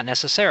 Not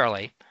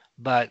necessarily,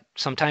 but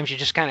sometimes you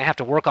just kind of have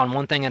to work on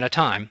one thing at a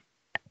time.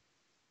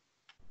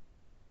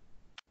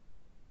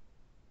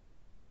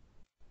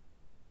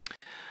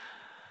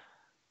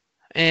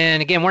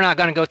 And again, we're not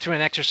going to go through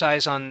an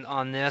exercise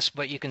on this,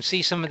 but you can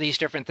see some of these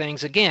different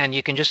things. Again,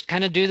 you can just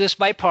kind of do this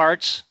by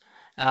parts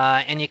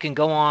and you can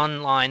go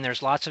online.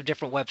 There's lots of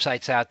different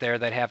websites out there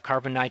that have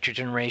carbon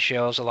nitrogen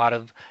ratios, a lot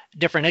of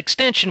different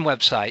extension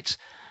websites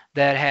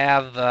that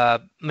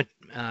have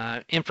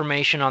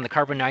information on the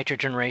carbon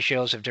nitrogen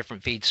ratios of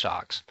different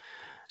feedstocks.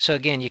 So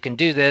again, you can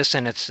do this,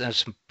 and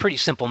it's pretty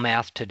simple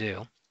math to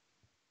do.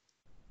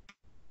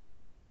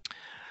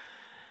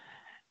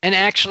 And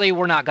actually,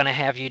 we're not going to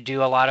have you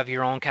do a lot of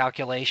your own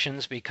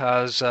calculations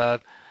because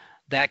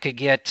that could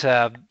get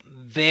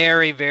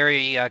very,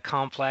 very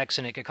complex,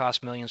 and it could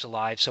cost millions of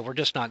lives. So we're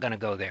just not going to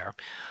go there.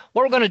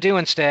 What we're going to do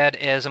instead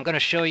is I'm going to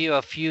show you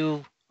a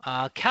few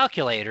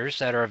calculators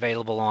that are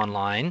available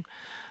online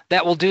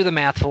that will do the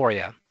math for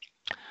you.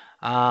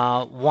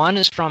 One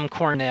is from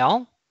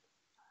Cornell,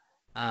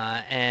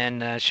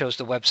 and shows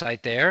the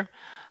website there.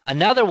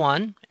 Another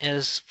one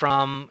is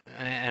from,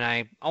 and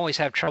I always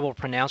have trouble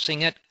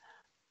pronouncing it,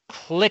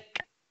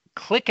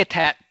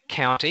 Klickitat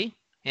County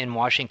in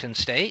Washington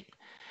State.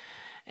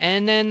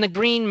 And then the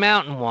Green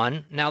Mountain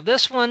one. Now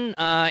this one,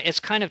 it's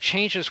kind of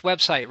changed its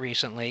website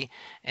recently,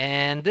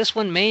 and this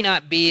one may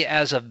not be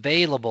as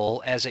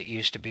available as it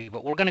used to be,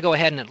 but we're going to go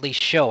ahead and at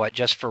least show it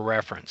just for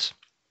reference.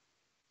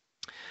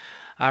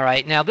 All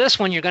right, now this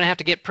one you're going to have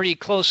to get pretty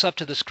close up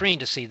to the screen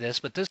to see this,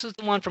 but this is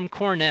the one from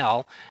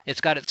Cornell.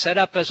 It's got it set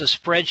up as a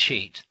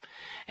spreadsheet.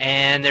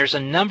 And there's a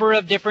number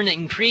of different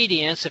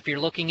ingredients, if you're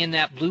looking in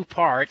that blue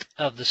part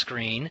of the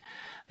screen,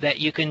 that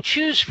you can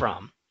choose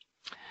from.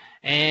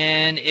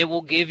 And it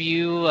will give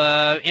you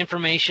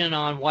information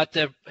on what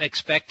the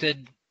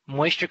expected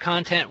moisture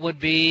content would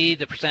be,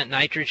 the percent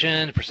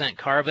nitrogen, the percent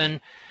carbon,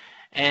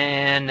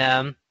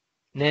 and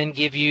then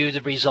give you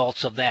the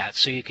results of that.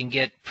 So you can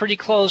get pretty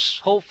close,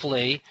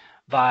 hopefully,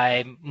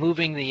 by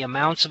moving the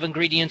amounts of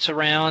ingredients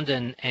around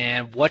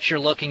and what you're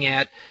looking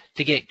at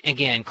to get,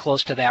 again,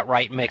 close to that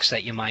right mix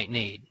that you might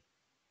need.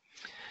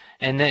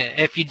 And then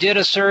if you did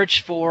a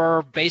search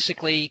for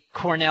basically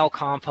Cornell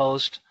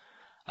compost,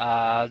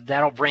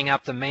 that'll bring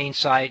up the main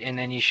site, and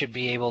then you should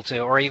be able to,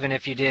 or even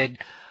if you did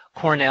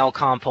Cornell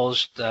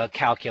compost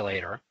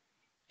calculator,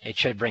 it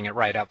should bring it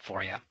right up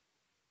for you.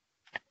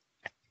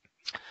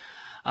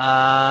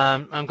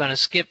 I'm going to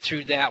skip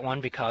through that one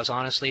because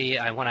honestly,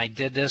 when I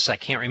did this, I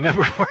can't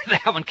remember where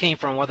that one came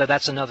from, whether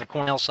that's another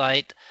Cornell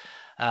site.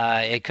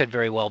 It could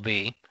very well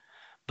be,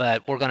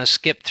 but we're going to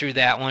skip through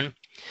that one.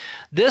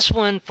 This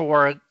one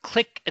for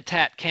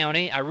Klickitat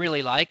County, I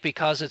really like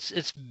because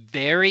it's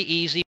very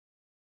easy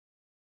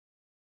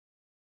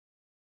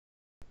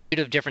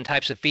of different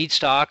types of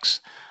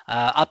feedstocks,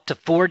 up to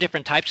 4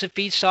 different types of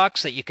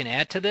feedstocks that you can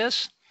add to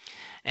this.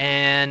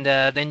 And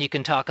then you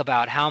can talk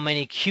about how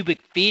many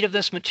cubic feet of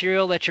this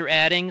material that you're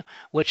adding,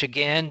 which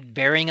again,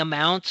 varying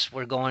amounts.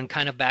 We're going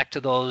kind of back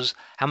to those,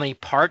 how many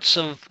parts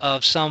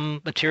of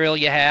some material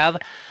you have.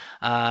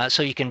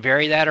 So you can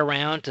vary that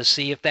around to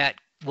see if that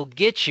will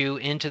get you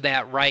into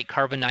that right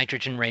carbon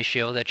nitrogen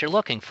ratio that you're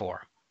looking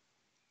for.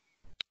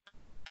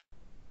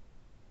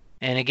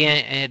 And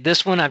again,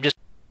 this one I've just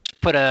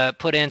put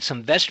in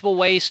some vegetable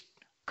waste,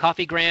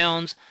 coffee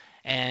grounds,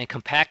 and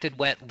compacted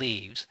wet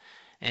leaves.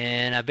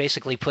 And I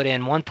basically put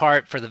in 1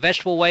 part for the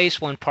vegetable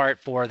waste, 1 part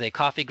for the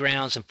coffee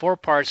grounds, and 4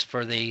 parts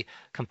for the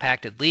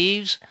compacted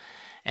leaves.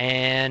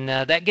 And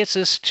that gets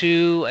us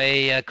to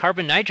a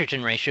carbon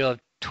nitrogen ratio of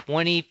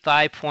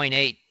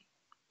 25.8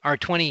 or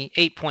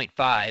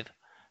 28.5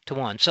 to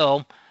 1.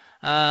 So,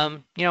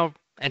 you know,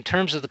 in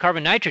terms of the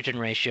carbon nitrogen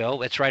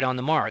ratio, it's right on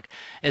the mark.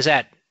 Is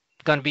that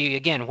going to be,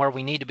 again, where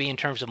we need to be in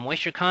terms of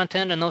moisture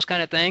content and those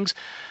kind of things?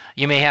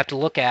 You may have to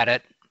look at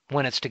it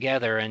when it's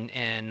together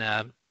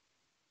and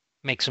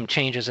make some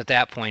changes at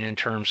that point in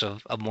terms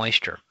of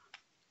moisture.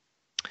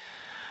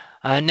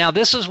 Now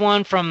this is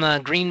one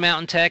from Green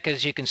Mountain Tech.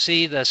 As you can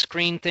see, the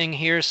screen thing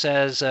here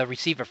says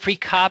receive a free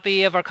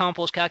copy of our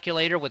compost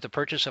calculator with the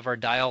purchase of our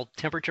dial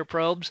temperature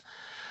probes.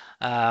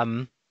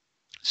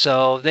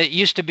 So that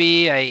used to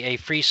be a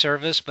free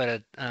service,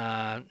 but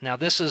now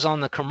this is on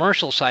the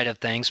commercial side of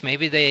things.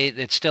 Maybe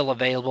it's still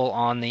available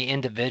on the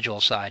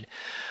individual side.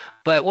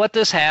 But what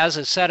this has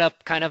is set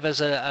up kind of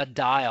as a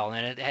dial,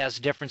 and it has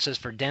differences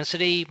for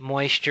density,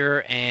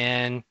 moisture,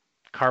 and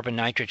carbon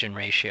nitrogen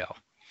ratio.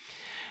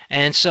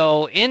 And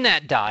so in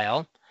that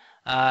dial,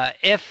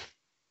 if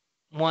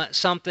one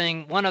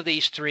of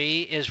these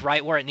 3 is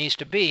right where it needs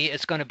to be,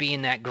 it's going to be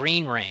in that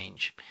green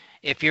range.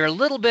 If you're a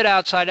little bit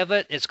outside of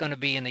it, it's going to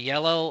be in the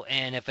yellow,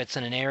 and if it's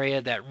in an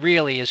area that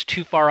really is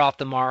too far off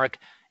the mark,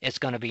 it's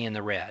going to be in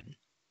the red.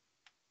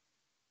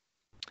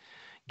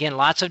 Again,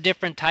 lots of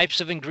different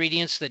types of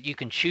ingredients that you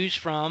can choose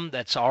from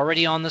that's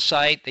already on the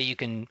site that you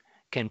can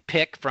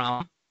pick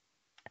from.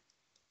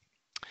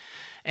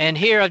 And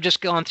here I've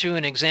just gone through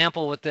an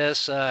example with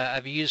this.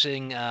 I'm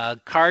using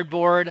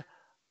cardboard,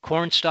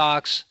 corn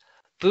stalks,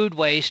 food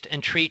waste,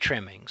 and tree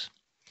trimmings.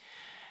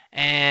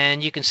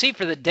 And you can see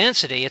for the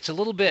density, it's a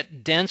little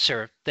bit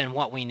denser than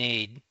what we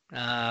need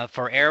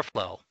for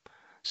airflow.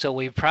 So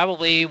we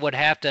probably would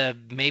have to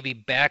maybe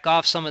back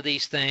off some of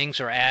these things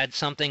or add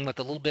something with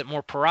a little bit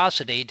more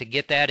porosity to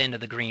get that into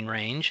the green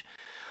range.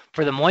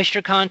 For the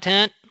moisture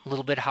content, a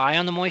little bit high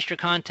on the moisture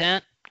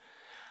content.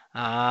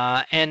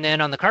 And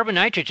then on the carbon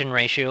nitrogen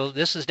ratio,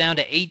 this is down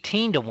to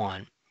 18 to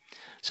 1.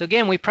 So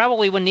again, we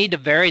probably would need to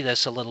vary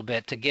this a little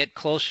bit to get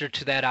closer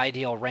to that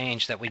ideal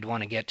range that we'd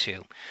want to get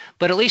to.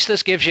 But at least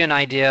this gives you an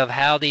idea of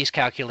how these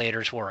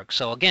calculators work.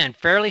 So again,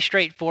 fairly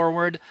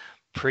straightforward,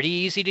 pretty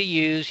easy to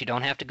use. You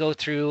don't have to go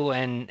through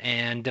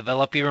and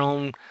develop your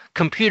own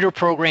computer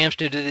programs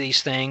to do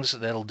these things.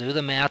 That'll do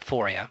the math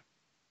for you.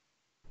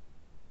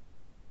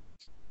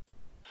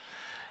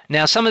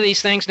 Now, some of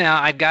these things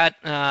now I've got,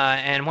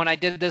 and when I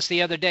did this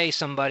the other day,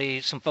 some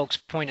folks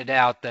pointed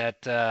out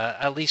that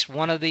at least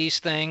one of these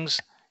things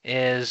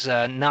is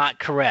not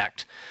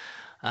correct,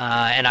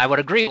 and I would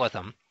agree with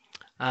them.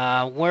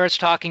 Where it's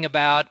talking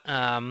about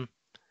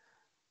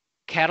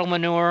cattle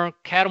manure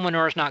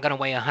is not going to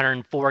weigh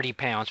 140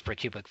 pounds per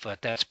cubic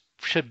foot. That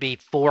should be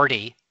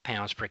 40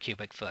 pounds per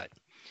cubic foot,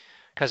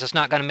 because it's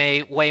not going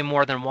to weigh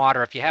more than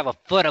water. If you have a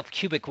foot of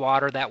cubic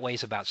water, that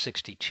weighs about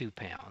 62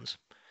 pounds.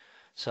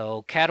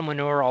 So cattle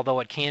manure,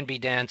 although it can be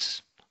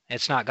dense,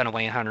 it's not going to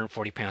weigh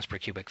 140 pounds per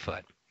cubic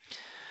foot.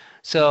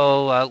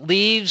 So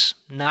leaves,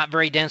 not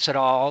very dense at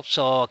all.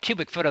 So a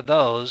cubic foot of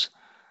those,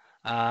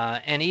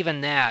 and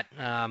even that,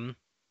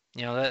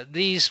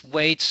 these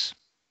weights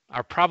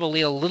are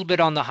probably a little bit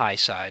on the high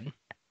side.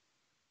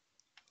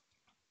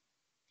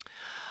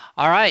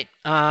 All right,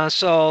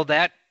 so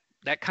that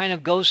kind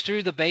of goes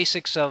through the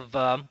basics of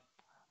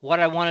what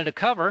I wanted to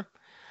cover.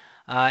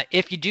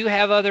 If you do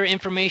have other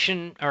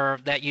information or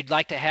that you'd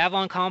like to have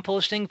on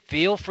composting,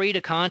 feel free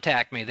to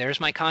contact me. There's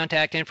my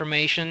contact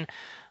information.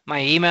 My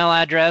email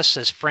address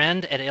is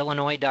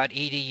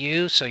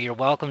friend@illinois.edu, so you're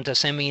welcome to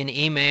send me an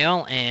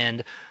email,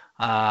 and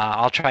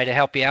I'll try to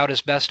help you out as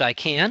best I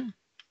can.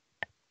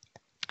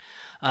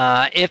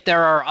 If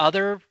there are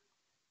other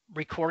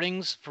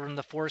recordings from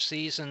the Four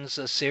Seasons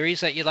series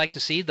that you'd like to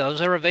see,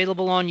 those are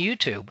available on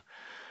YouTube.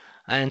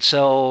 And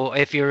so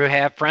if you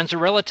have friends or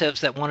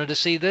relatives that wanted to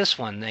see this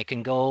one, they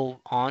can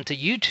go on to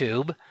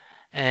YouTube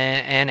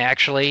and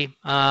actually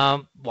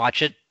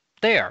watch it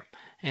there.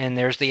 And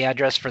there's the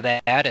address for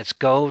that. It's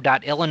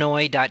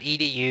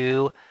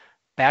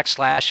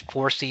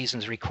go.illinois.edu/Four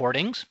Seasons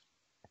recordings.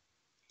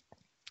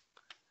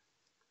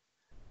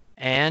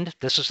 And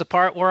this is the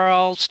part where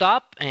I'll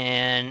stop.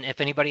 And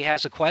if anybody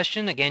has a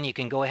question, again, you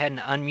can go ahead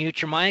and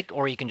unmute your mic,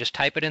 or you can just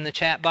type it in the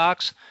chat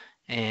box,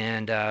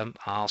 and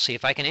I'll see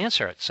if I can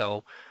answer it.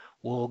 So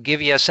we'll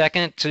give you a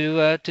second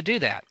to do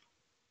that.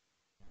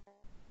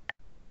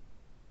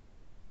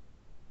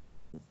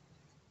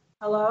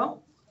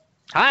 Hello?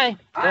 Hi, go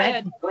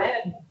ahead. Go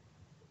ahead.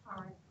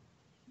 All right.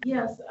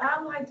 Yes,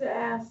 I'd like to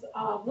ask,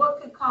 what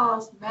could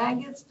cause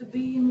maggots to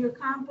be in your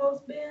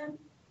compost bin?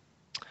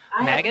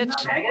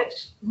 Maggots?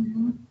 Maggots?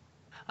 Mm-hmm.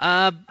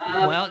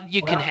 Well,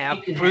 you can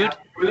have fruit.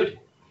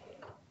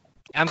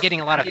 I'm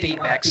getting a lot of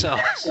feedback, so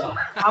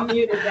I'm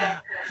muted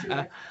back.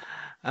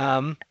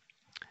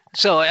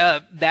 So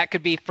that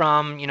could be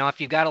from, if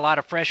you've got a lot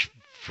of fresh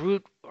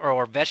fruit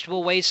or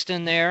vegetable waste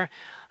in there.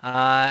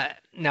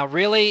 Now,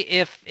 really,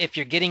 if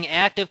you're getting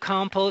active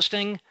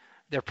composting,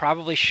 there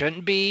probably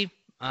shouldn't be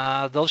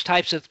those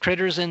types of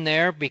critters in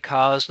there,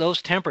 because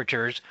those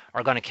temperatures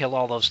are going to kill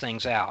all those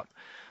things out.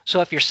 So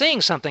if you're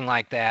seeing something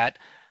like that,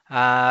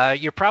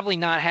 you're probably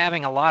not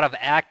having a lot of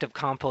active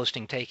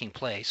composting taking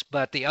place.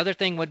 But the other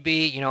thing would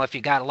be, if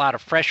you got a lot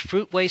of fresh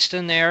fruit waste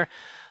in there,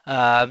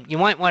 you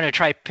might want to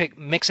try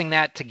mixing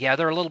that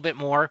together a little bit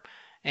more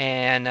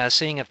and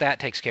seeing if that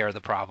takes care of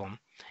the problem.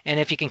 And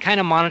if you can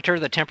kind of monitor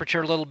the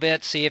temperature a little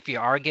bit, see if you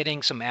are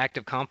getting some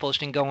active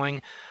composting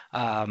going,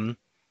 that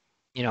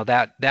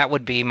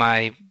would be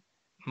my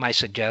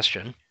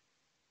suggestion.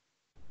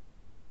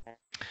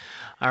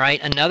 All right,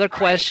 another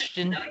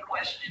question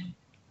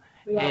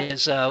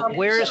is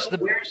where's the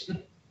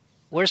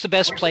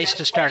best place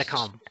to start a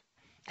compost?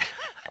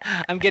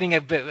 I'm getting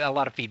a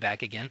lot of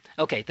feedback again.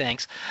 Okay,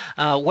 thanks.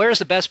 Where's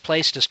the best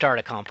place to start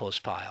a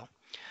compost pile?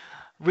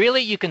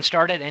 Really, you can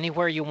start it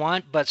anywhere you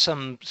want, but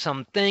some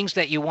things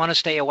that you want to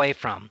stay away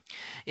from.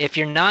 If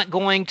you're not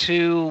going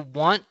to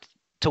want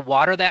to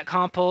water that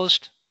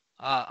compost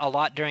a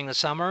lot during the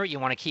summer, you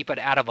want to keep it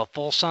out of a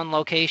full sun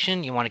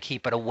location. You want to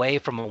keep it away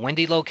from a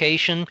windy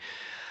location.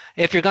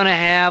 If you're going to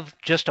have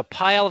just a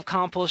pile of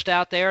compost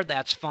out there,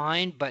 that's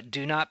fine, but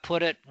do not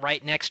put it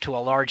right next to a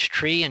large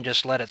tree and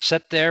just let it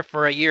sit there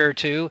for a year or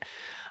two.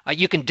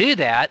 You can do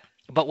that,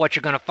 but what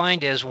you're going to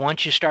find is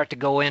once you start to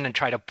go in and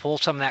try to pull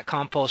some of that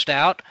compost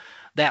out,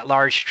 that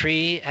large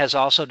tree has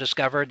also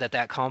discovered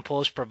that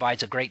compost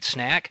provides a great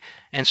snack,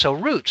 and so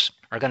roots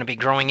are going to be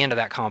growing into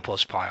that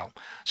compost pile.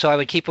 So I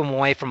would keep them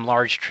away from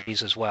large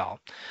trees as well.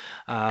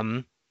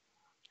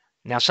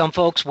 Now, some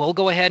folks will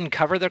go ahead and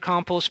cover their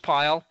compost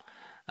pile.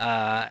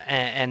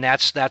 And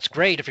that's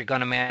great if you're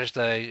going to manage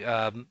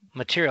the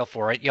material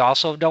for it. You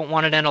also don't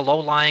want it in a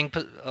low-lying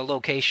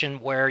location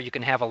where you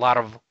can have a lot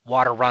of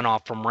water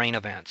runoff from rain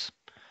events.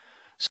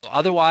 So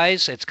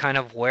otherwise, it's kind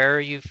of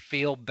where you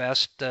feel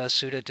best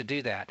suited to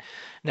do that.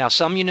 Now,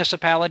 some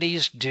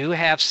municipalities do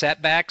have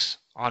setbacks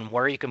on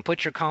where you can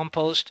put your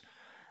compost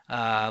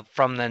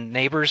from the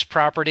neighbor's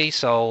property.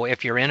 So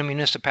if you're in a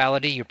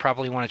municipality, you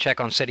probably want to check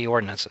on city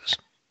ordinances.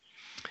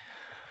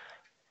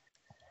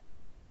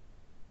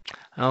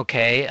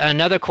 Okay,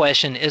 another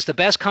question, is the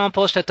best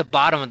compost at the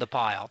bottom of the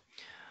pile?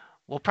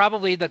 Well,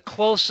 probably the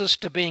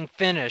closest to being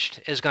finished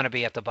is going to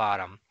be at the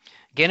bottom.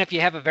 Again, if you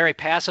have a very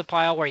passive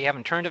pile where you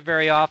haven't turned it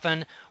very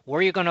often,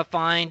 where you're going to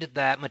find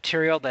that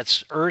material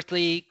that's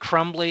earthy,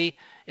 crumbly,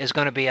 is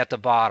going to be at the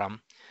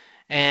bottom.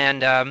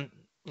 And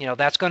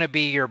that's going to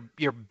be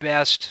your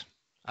best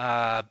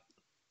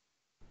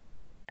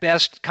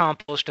best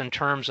compost in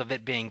terms of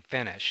it being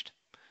finished.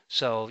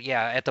 So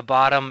yeah, at the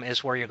bottom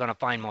is where you're going to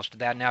find most of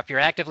that. Now, if you're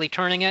actively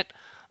turning it,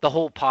 the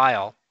whole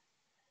pile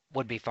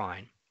would be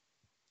fine.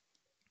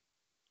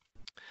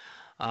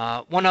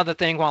 One other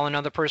thing while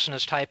another person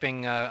is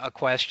typing a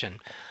question.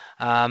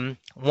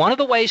 One of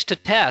the ways to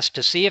test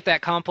to see if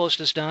that compost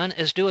is done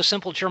is do a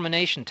simple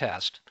germination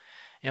test.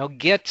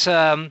 Get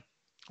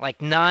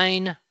like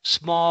 9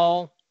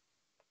 small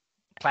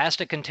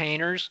plastic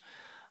containers,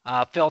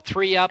 fill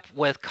 3 up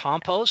with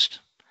compost,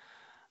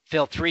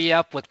 fill 3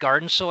 up with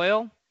garden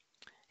soil,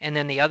 and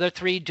then the other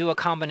 3 do a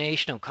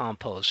combination of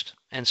compost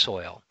and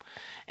soil.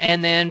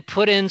 And then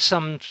put in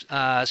some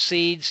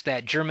seeds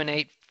that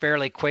germinate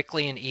fairly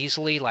quickly and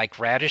easily, like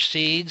radish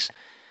seeds,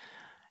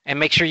 and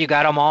make sure you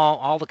got them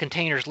all the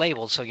containers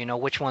labeled so you know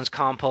which one's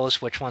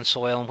compost, which one's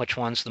soil, and which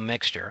one's the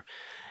mixture.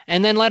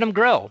 And then let them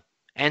grow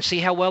and see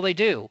how well they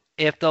do.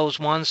 If those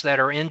ones that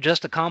are in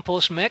just the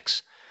compost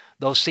mix,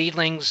 those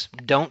seedlings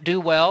don't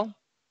do well,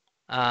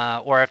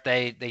 or if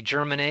they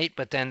germinate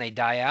but then they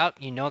die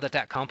out, you know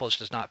that compost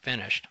is not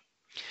finished.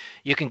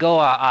 You can go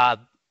a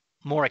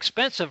more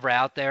expensive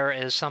route. There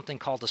is something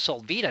called the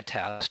Solvita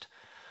test,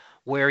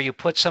 where you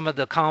put some of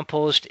the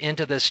compost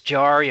into this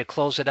jar, you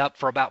close it up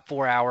for about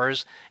 4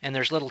 hours, and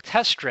there's little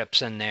test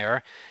strips in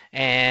there.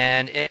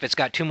 And if it's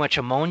got too much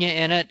ammonia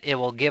in it, it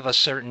will give a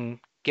certain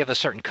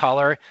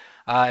color.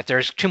 If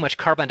there's too much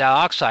carbon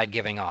dioxide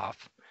giving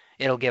off,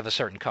 it'll give a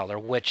certain color,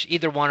 which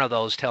either one of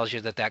those tells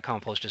you that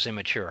compost is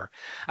immature.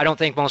 I don't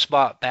think most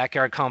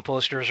backyard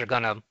composters are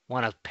going to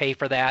want to pay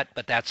for that,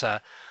 but that's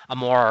a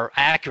more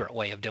accurate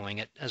way of doing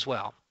it as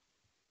well.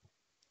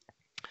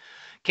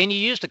 Can you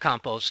use the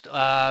compost?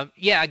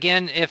 Yeah,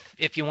 again,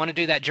 if you want to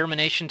do that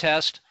germination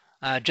test,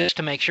 just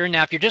to make sure.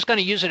 Now, if you're just going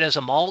to use it as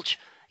a mulch,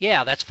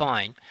 yeah, that's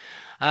fine.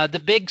 The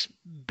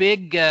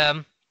big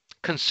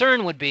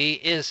concern would be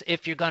is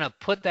if you're going to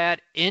put that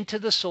into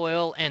the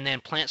soil and then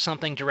plant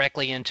something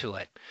directly into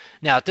it.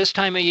 Now, at this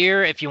time of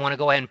year, if you want to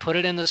go ahead and put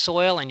it in the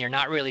soil and you're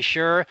not really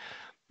sure,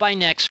 by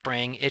next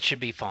spring, it should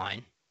be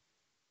fine.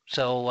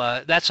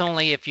 So that's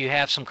only if you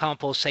have some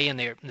compost, say in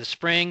the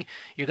spring,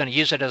 you're going to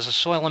use it as a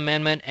soil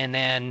amendment and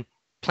then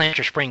plant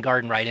your spring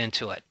garden right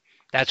into it.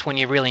 That's when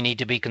you really need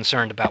to be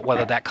concerned about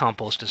whether that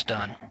compost is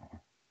done.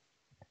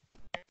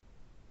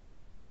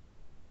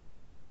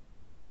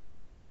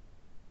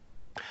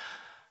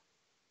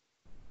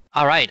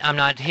 All right, I'm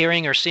not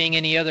hearing or seeing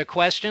any other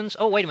questions.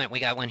 Oh, wait a minute, we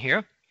got one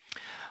here.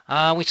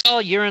 We saw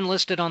urine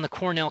listed on the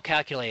Cornell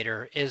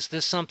calculator. Is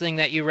this something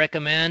that you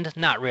recommend?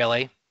 Not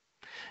really.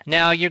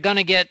 Now, you're going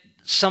to get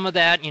some of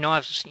that,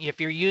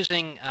 if you're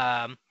using,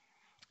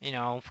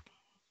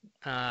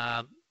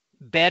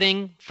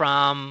 bedding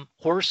from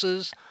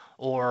horses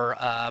or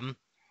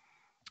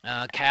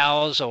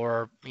cows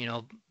or,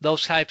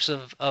 those types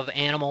of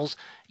animals,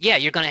 yeah,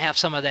 you're going to have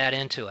some of that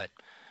into it.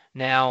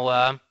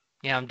 Now,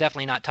 I'm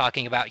definitely not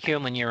talking about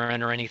human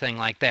urine or anything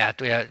like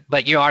that,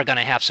 but you are going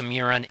to have some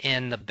urine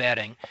in the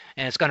bedding,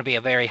 and it's going to be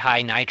a very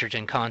high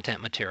nitrogen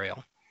content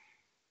material.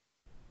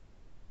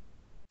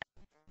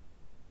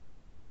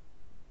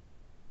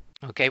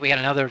 Okay, we got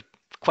another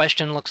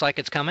question, looks like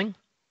it's coming.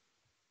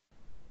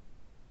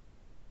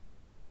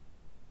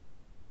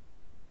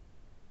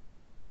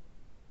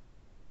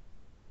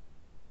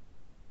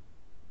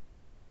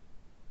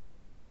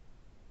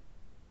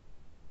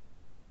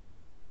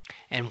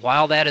 And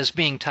while that is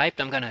being typed,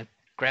 I'm going to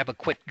grab a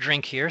quick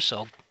drink here,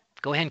 so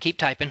go ahead and keep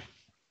typing.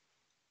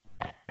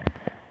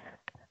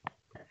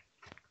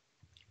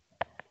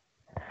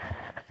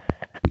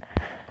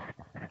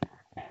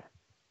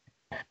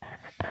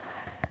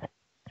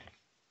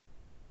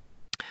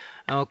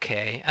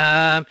 Okay,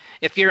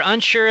 if you're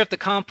unsure if the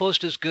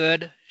compost is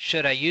good,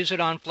 should I use it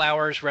on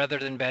flowers rather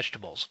than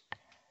vegetables?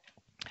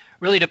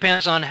 Really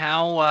depends on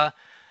how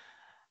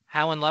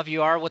in love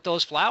you are with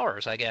those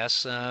flowers, I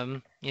guess.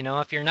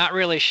 If you're not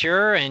really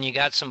sure and you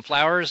got some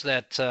flowers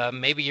that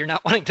maybe you're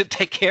not wanting to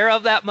take care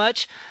of that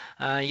much,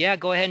 yeah,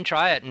 go ahead and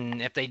try it.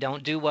 And if they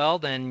don't do well,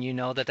 then you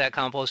know that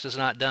compost is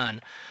not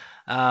done.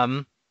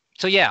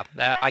 So yeah,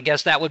 I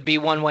guess that would be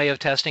one way of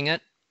testing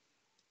it.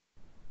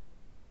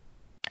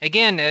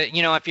 Again,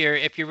 if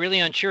you're really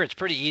unsure, it's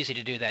pretty easy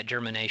to do that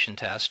germination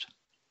test.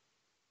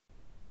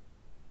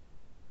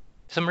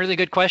 Some really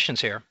good questions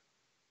here.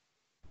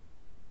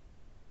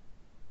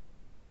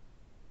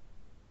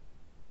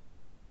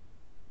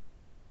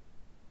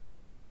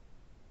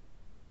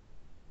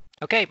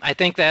 Okay, I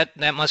think that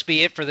must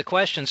be it for the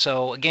questions.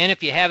 So again,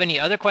 if you have any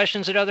other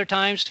questions at other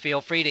times, feel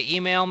free to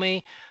email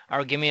me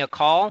or give me a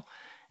call.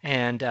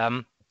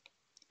 And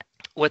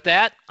with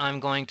that, I'm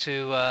going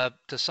to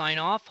sign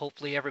off.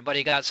 Hopefully,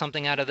 everybody got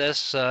something out of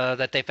this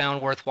that they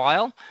found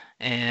worthwhile.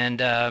 And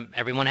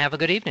everyone have a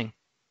good evening.